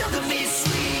anytime, sugar me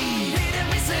sweet. Little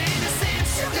Miss Innocent,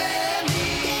 sugar me.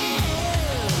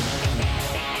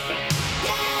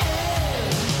 Yeah.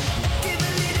 Give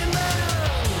a little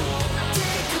more.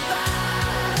 Take a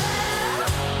bite.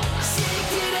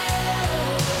 Shake it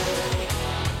out.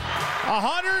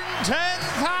 110,000.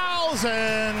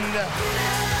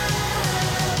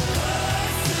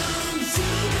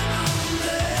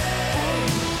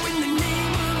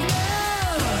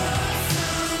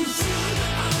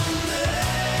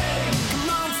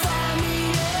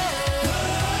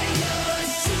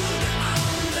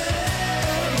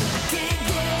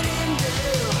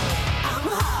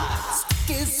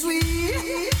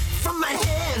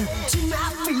 to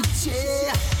my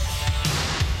future.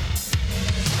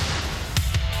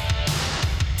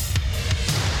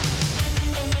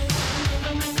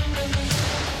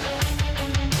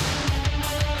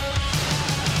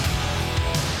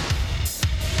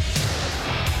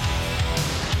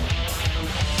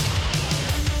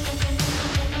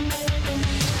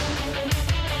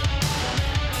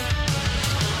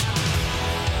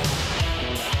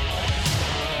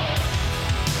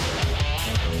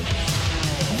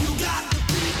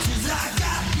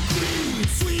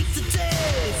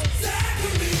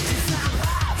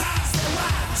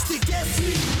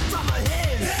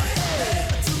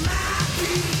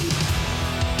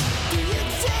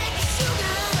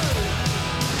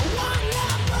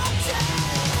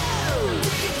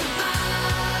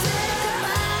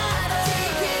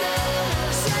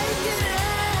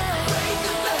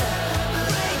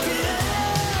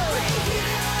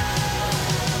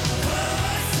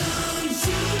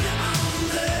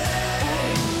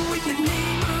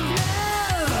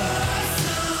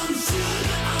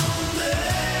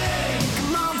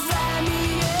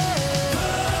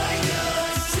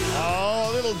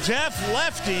 Jeff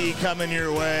Lefty coming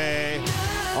your way.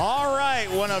 All right,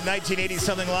 one of 1980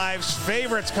 Something Live's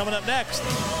favorites coming up next.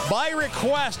 By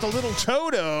request, a little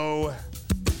Toto.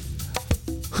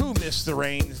 Who missed the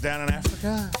rains down in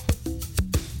Africa?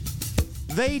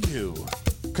 They do,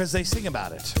 because they sing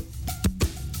about it.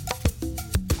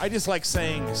 I just like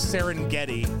saying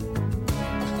Serengeti.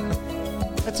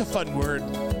 That's a fun word.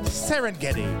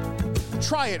 Serengeti.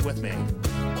 Try it with me.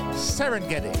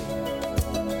 Serengeti.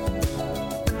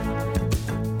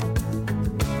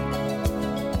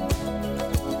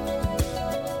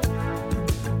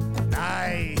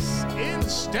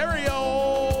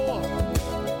 Stereo.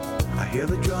 I hear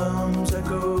the drums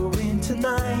echoing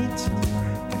tonight,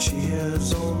 and she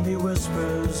hears only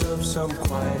whispers of some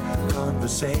quiet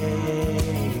conversation.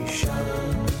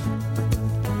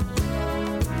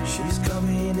 She's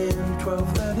coming in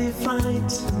 12:30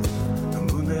 flight. The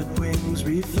moonlit wings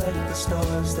reflect the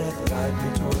stars that guide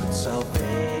me towards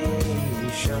salvation.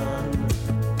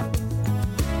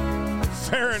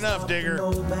 Fair enough, Digger. An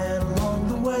old man along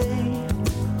the way,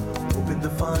 to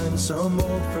find some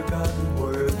old forgotten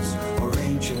words or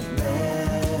ancient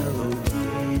melodies.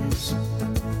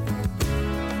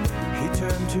 He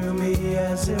turned to me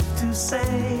as if to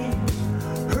say,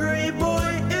 hurry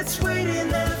boy, it's waiting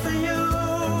there for you.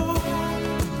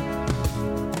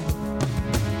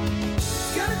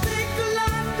 It's gonna take a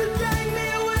lot to drag me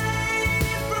away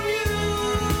from you.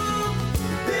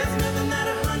 There's nothing that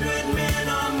 100 men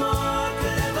or more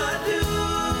could ever do.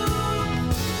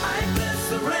 I bless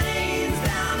the rain.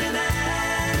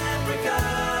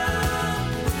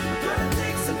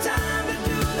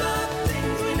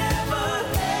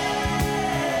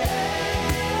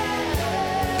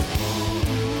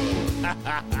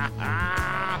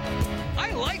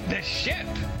 I like this ship.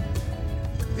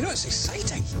 You know, it's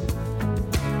exciting.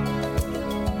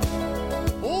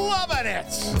 Loving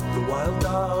it. The wild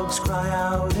dogs cry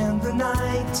out in the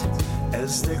night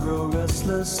as they grow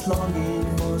restless, longing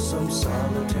for some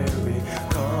solitary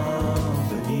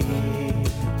company.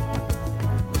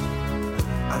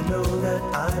 I know that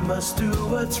I must do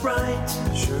what's right,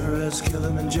 sure as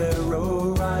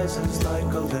Kilimanjaro rises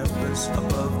like Olympus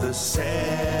above the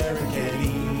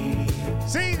Serengeti.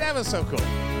 See, that was so cool.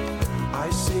 I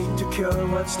seek to cure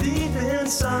what's deep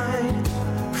inside,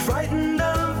 frightened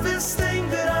of this thing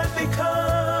that I've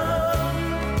become.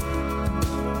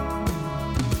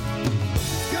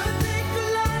 It's gonna take a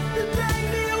lot to drag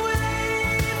me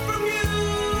away from you.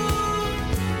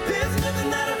 There's nothing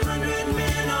that 100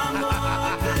 men or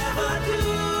more could ever do.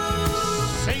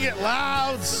 Sing it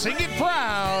loud, sing it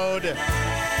proud.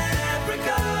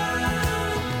 Africa,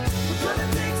 we're gonna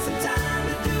take some time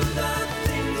to do the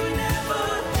things we never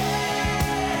had.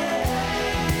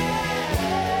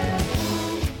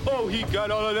 Oh, he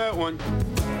got all of that one.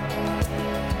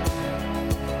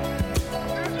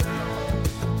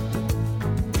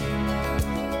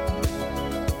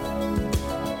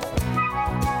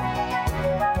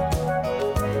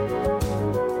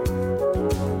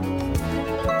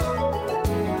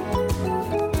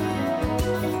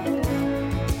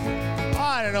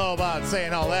 I don't know about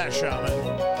saying all that, Shaman.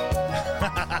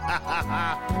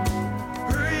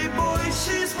 Hurry, boy,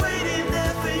 she's waiting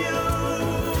there for you.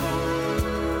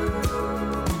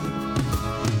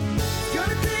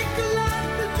 Gonna take a lot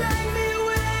to drag me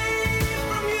away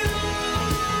from you.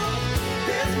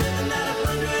 There's nothing that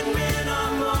 100 men or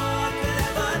more could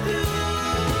ever do.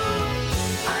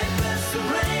 I bless the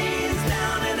rains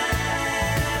down in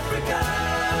Africa.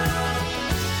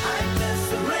 I bless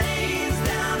the rains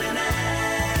down in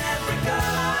Africa.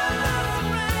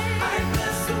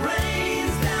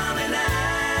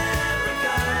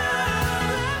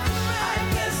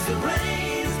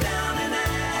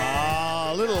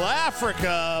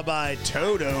 Africa by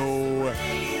Toto.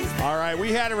 All right,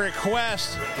 we had a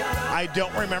request. I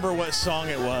don't remember what song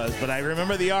it was, but I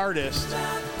remember the artist.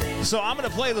 So I'm going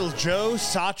to play a little Joe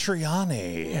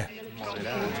Satriani.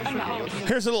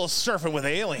 Here's a little Surfing with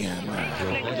Alien.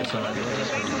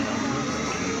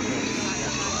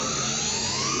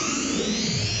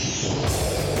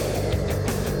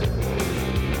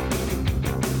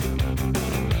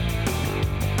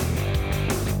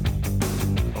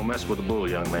 Don't mess with the bull,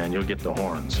 young man. You'll get the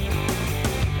horns.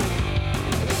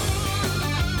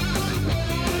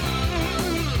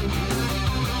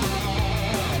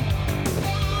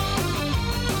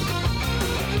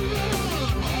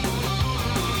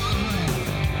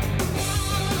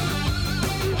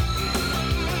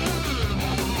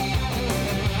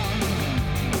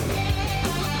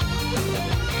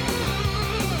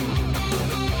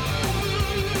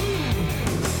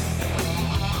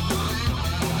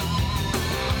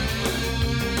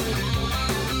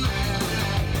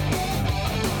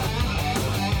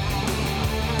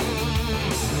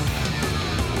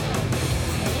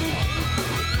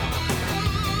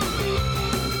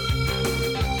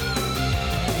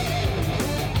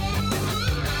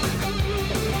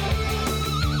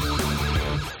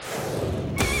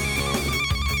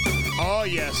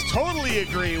 Totally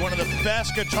agree. One of the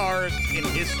best guitarists in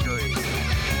history.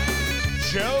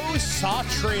 Joe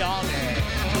Satriani.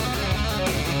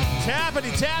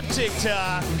 Tappity tap tick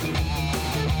tock.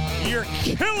 You're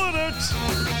killing it.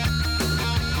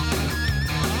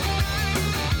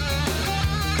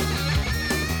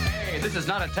 Hey, this is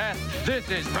not a test. This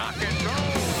is rock and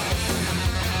roll.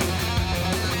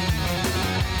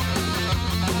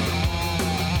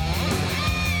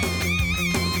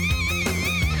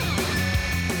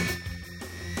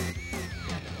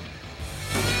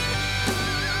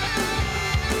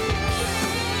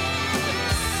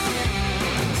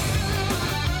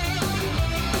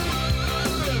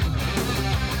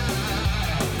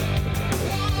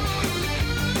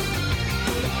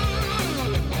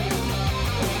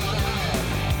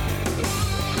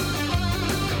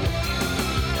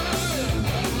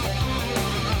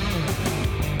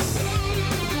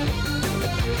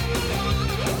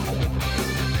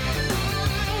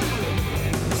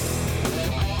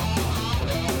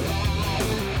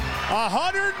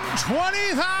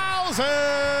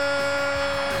 $120,000.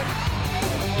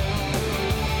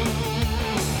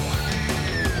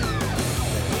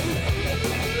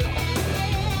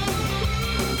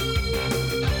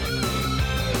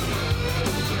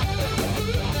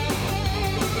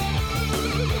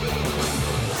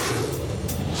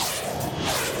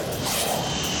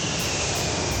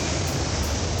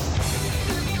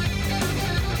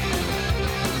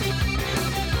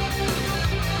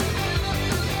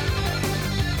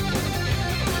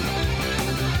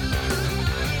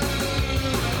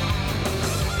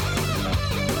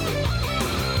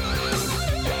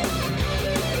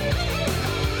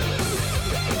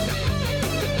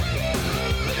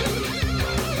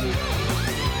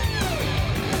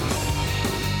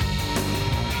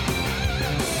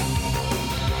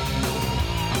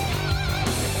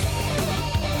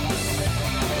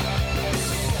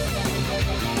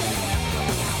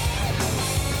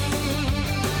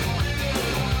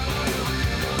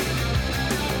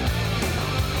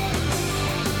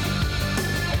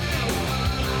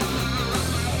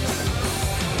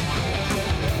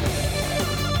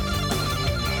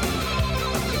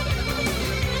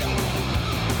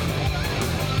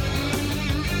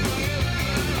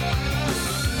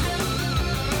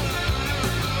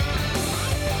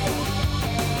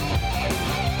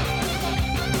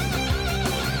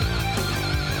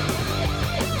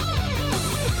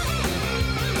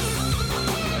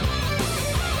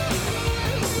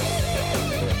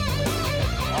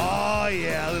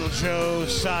 Joe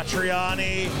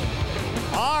Satriani.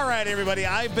 All right, everybody,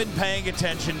 I've been paying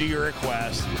attention to your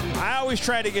requests. I always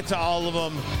try to get to all of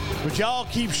them, but y'all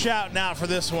keep shouting out for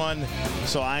this one,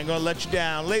 so I ain't gonna let you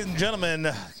down. Ladies and gentlemen,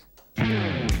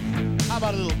 how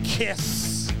about a little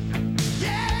Kiss?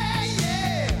 Yeah,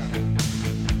 yeah.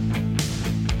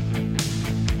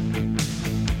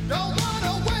 Don't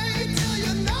wanna wait till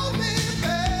you know me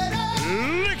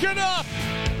better. Lick it up.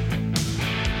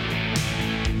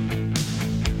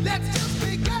 Let's just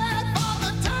be glad for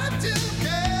the time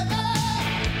together.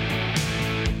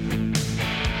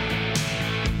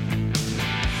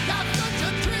 Got such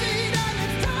a treat and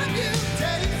it's time you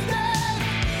taste it.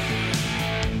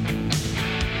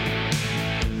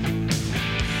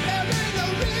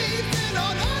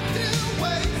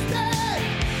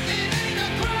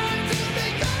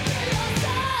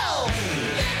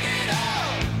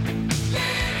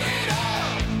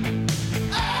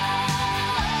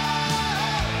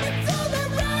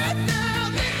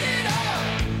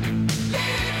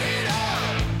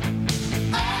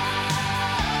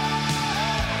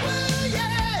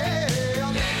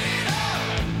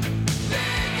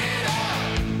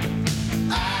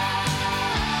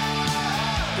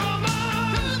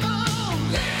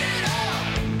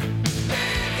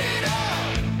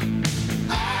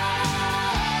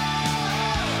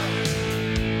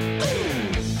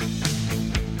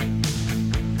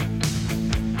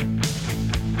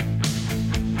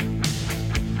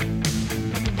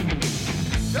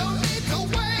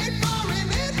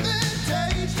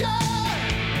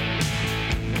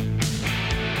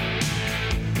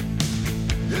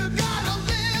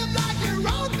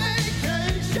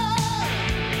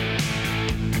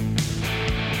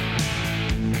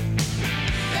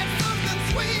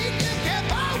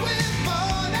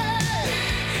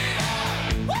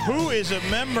 is a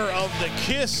member of the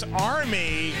KISS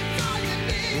Army,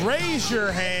 raise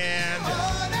your hand.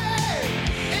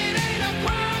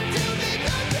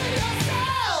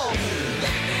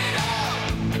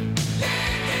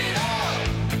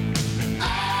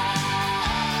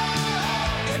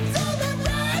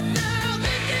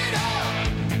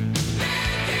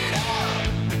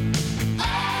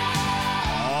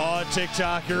 Oh,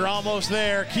 TikTok, you're almost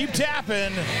there. Keep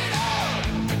tapping.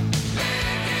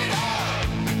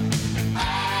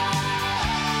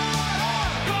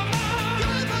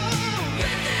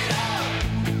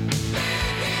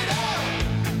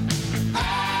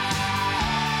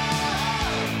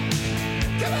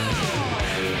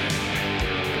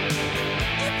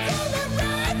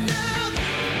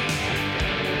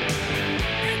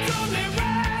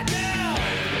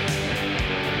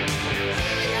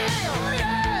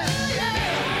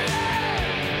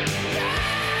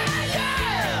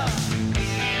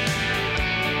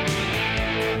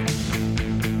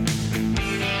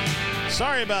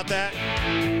 Sorry about that.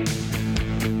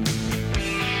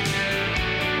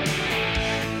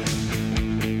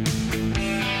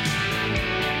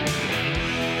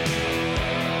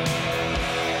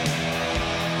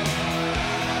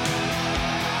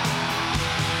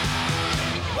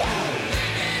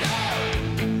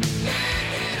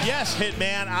 Yes,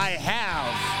 Hitman, I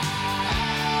have.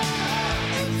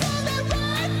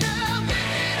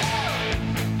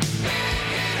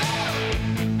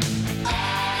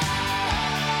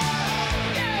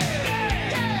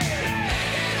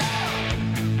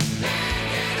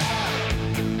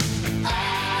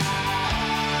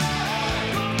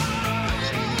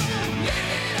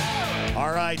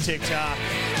 All right, TikTok.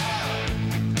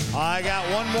 I got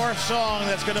one more song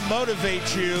that's going to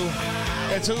motivate you.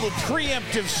 It's a little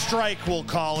preemptive strike, we'll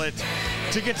call it,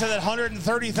 to get to that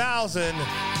 130,000.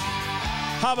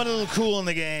 How about a little Kool in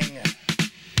the Gang?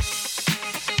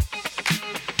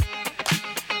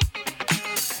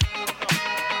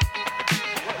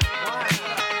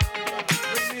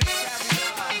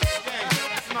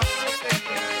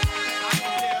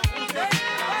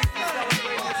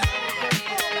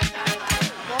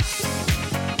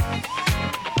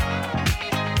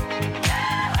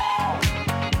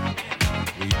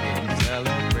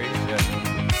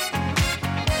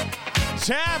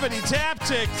 Tappity tap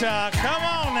TikTok. Come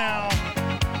on now.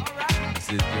 This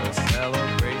is your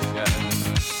celebration.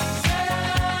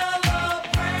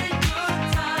 Celebrate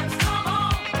good times. Come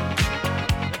on.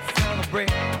 Let's celebrate.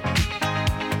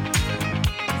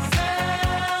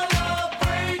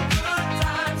 Celebrate good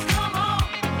times. Come on.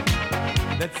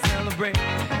 Let's celebrate.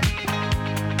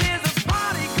 There's a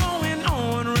party going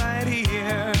on right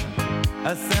here.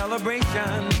 A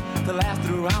celebration to last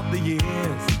throughout the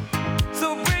years.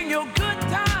 So bring your good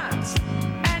times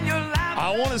and your life.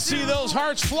 I want to see those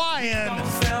hearts flying. Gonna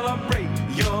celebrate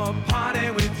your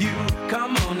party with you.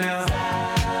 Come on now.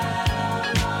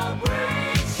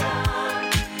 Celebration.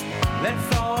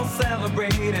 Let's all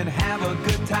celebrate and have a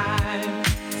good time.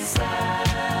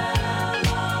 Celebration.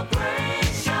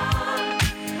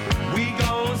 We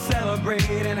gonna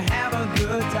celebrate and have a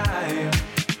good time.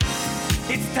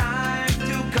 It's time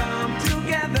to come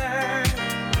together.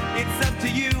 It's up to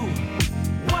you.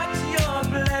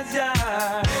 Pleasure.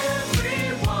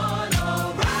 Everyone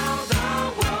around the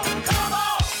world, come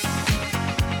on.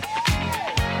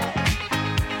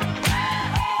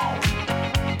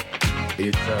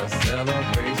 It's a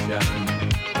celebration.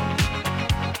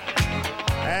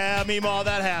 Meemaw,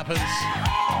 that happens.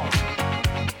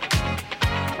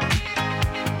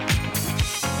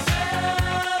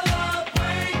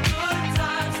 Celebrate good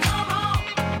times, come on.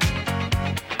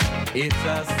 It's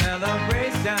a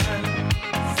celebration.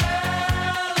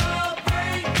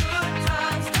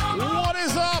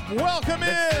 Welcome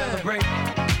in. Celebrate.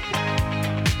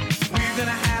 We're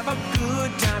gonna have a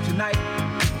good time tonight.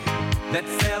 Let's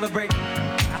celebrate.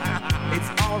 It's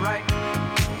all right.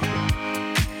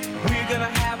 We're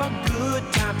gonna have a good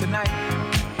time tonight.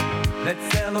 Let's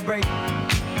celebrate.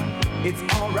 It's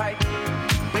all right,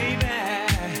 baby.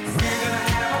 We're gonna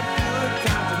have a good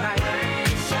time tonight.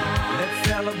 Let's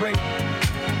celebrate.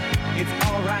 It's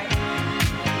all right.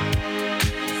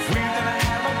 We're gonna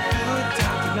have a good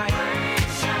time tonight.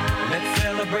 Let's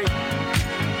celebrate.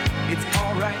 It's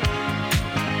all right.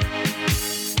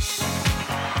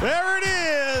 There it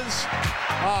is.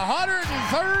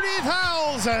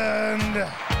 130,000.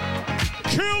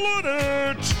 Killing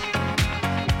it.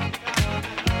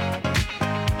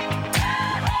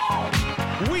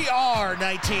 We are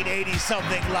 1980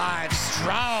 something live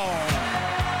strong.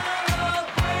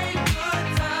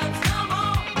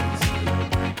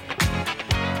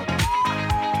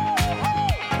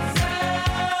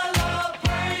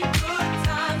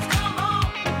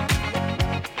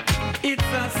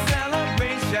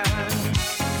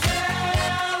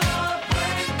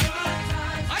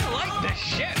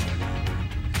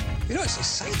 You're so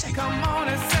exciting. Come on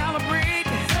and celebrate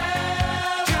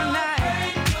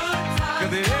tonight.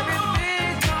 'Cause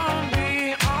everything's gonna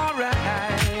be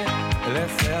alright.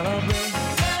 Let's celebrate.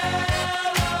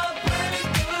 Celebrate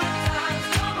good times.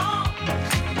 Come on.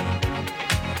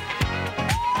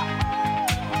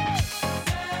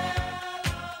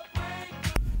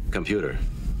 Computer,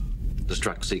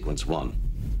 destruct sequence 1,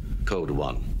 code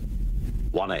 1,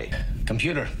 1A.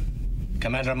 Computer,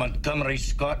 Commander Montgomery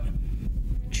Scott,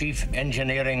 Chief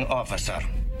Engineering Officer.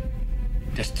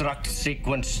 Destruct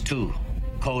sequence 2,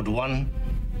 code 1,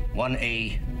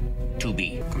 1A,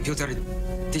 2B. Computer,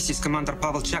 this is Commander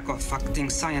Pavel Chekhov, acting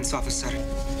science officer.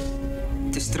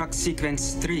 Destruct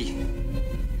sequence 3,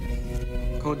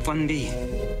 code 1B,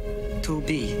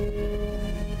 2B,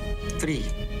 3.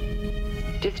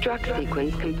 Destruct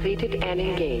sequence completed and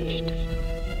engaged.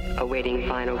 Awaiting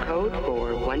final code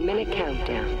for 1 minute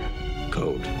countdown.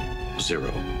 Code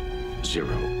 0, 0,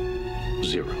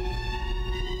 0.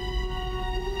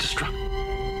 Destruct.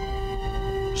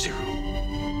 0.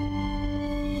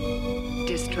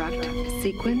 Destruct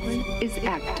sequence is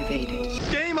activated.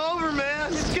 Game over,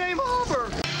 man. It's game over.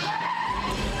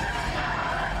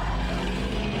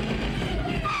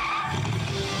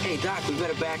 Hey, Doc, we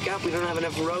better back up. We don't have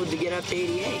enough road to get up to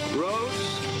 88.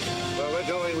 Roads? Where we're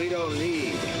going, we don't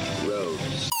need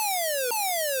roads.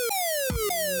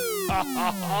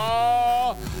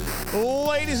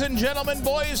 Ladies and gentlemen,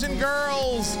 boys and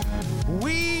girls,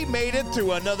 we made it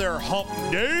through another hump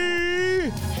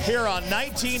day here on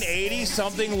 1980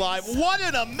 Something Live. What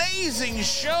an amazing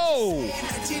show!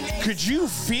 Could you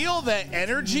feel that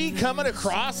energy coming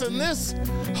across in this?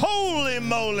 Holy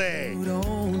moly!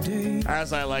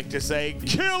 As I like to say,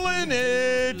 killing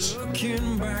it!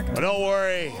 But don't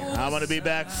worry, I'm going to be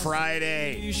back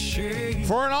Friday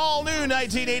for an all-new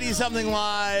 1980 Something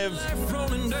Live.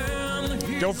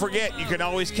 Don't forget, you can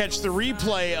always catch the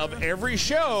replay of every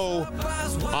show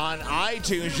on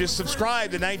iTunes. Just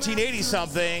subscribe to 1980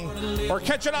 Something or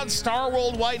catch it on Star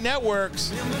Worldwide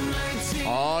Networks.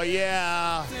 Oh,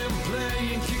 yeah.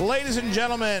 Ladies and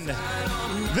gentlemen,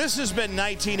 this has been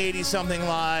 1980 Something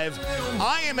Live.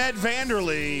 I am Ed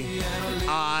Vanderlee.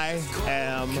 I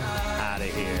am out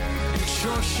of here.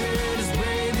 Sure shit is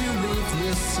baby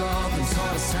ruthless, soft and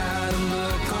taught us how to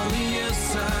look on the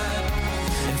inside.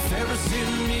 And Ferris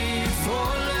didn't need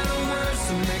 4-letter words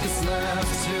to make us laugh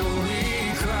till we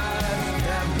cried.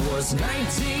 That was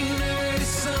 1980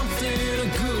 something, a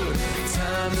good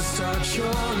time to start your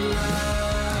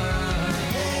life.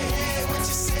 Hey, hey, what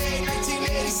you say,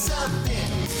 1980 something?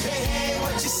 Hey, hey,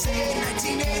 what you say,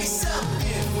 1980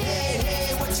 something? Hey,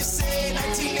 hey, what you say,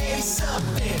 1980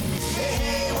 something? Hey,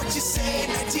 hey, what you say,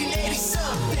 1980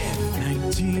 something?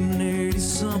 1980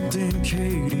 something,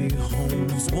 Katie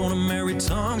Holmes wanna marry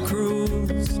Tom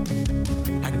Cruise.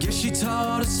 I guess she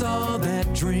taught us all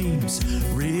that dreams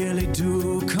really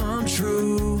do come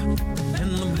true.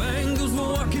 And the Bengals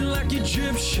were walking like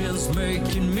Egyptians,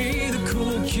 making me the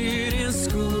cool kid in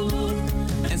school.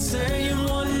 And saying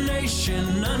one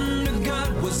nation under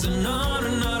God was an honor,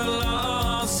 not a